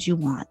outcomes you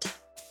want.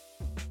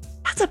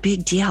 That's a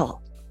big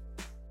deal.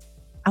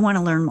 I want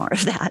to learn more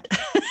of that.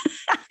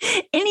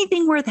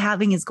 Anything worth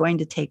having is going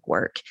to take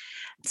work.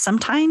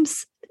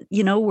 Sometimes,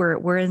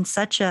 we're in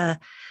such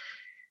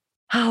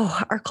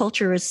our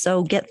culture is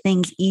so get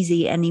things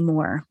easy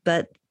anymore.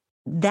 But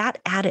that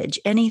adage,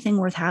 anything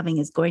worth having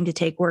is going to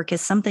take work,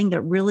 is something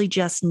that really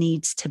just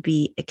needs to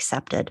be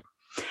accepted.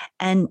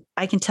 And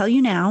I can tell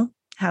you now,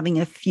 having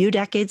a few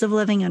decades of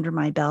living under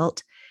my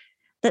belt,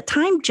 that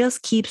time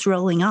just keeps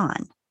rolling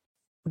on.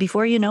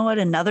 Before you know it,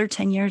 another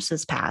 10 years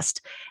has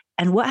passed.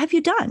 And what have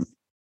you done?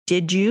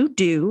 Did you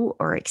do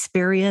or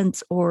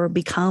experience or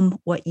become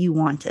what you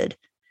wanted?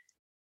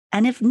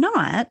 And if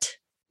not,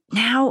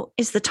 now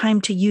is the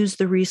time to use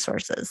the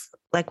resources,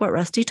 like what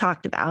Rusty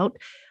talked about,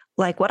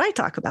 like what I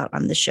talk about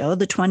on the show,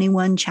 the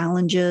 21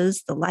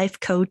 challenges, the life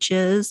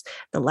coaches,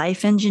 the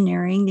life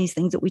engineering, these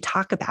things that we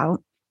talk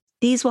about.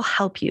 These will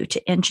help you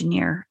to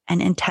engineer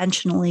and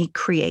intentionally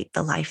create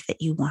the life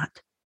that you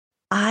want.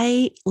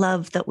 I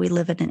love that we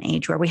live in an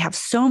age where we have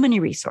so many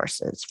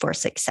resources for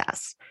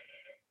success.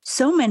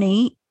 So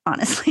many,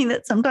 honestly,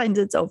 that sometimes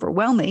it's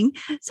overwhelming.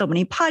 So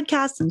many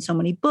podcasts and so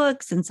many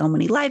books and so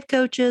many life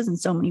coaches and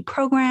so many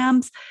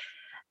programs.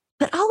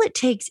 But all it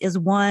takes is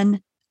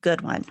one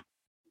good one.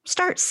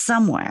 Start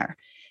somewhere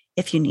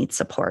if you need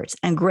support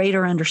and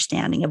greater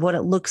understanding of what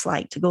it looks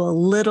like to go a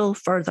little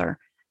further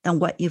than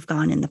what you've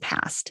gone in the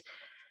past.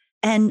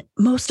 And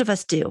most of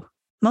us do.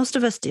 Most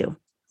of us do.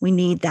 We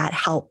need that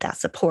help, that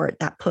support,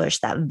 that push,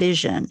 that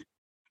vision.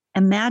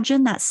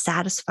 Imagine that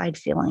satisfied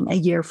feeling a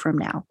year from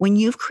now when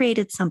you've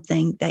created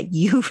something that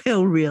you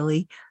feel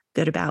really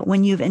good about,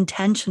 when you've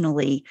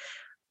intentionally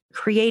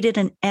created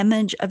an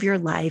image of your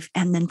life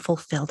and then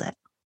fulfilled it.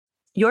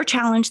 Your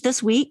challenge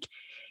this week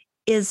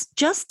is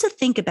just to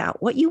think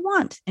about what you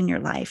want in your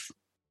life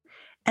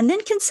and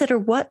then consider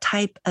what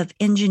type of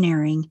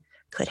engineering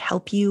could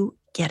help you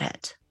get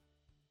it.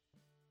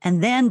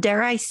 And then,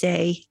 dare I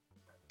say,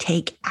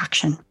 take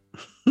action.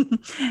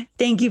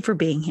 Thank you for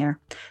being here.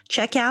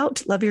 Check out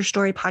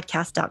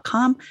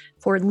loveyourstorypodcast.com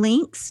for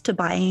links to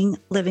buying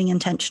Living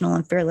Intentional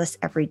and Fearless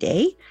every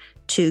day,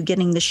 to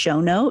getting the show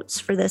notes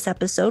for this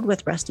episode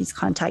with Rusty's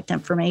contact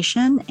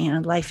information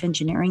and life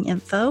engineering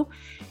info,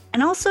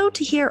 and also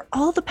to hear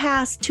all the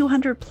past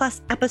 200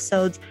 plus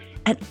episodes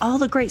and all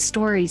the great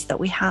stories that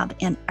we have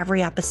in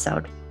every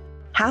episode.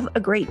 Have a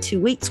great 2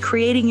 weeks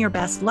creating your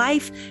best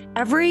life.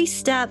 Every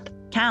step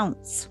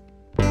counts.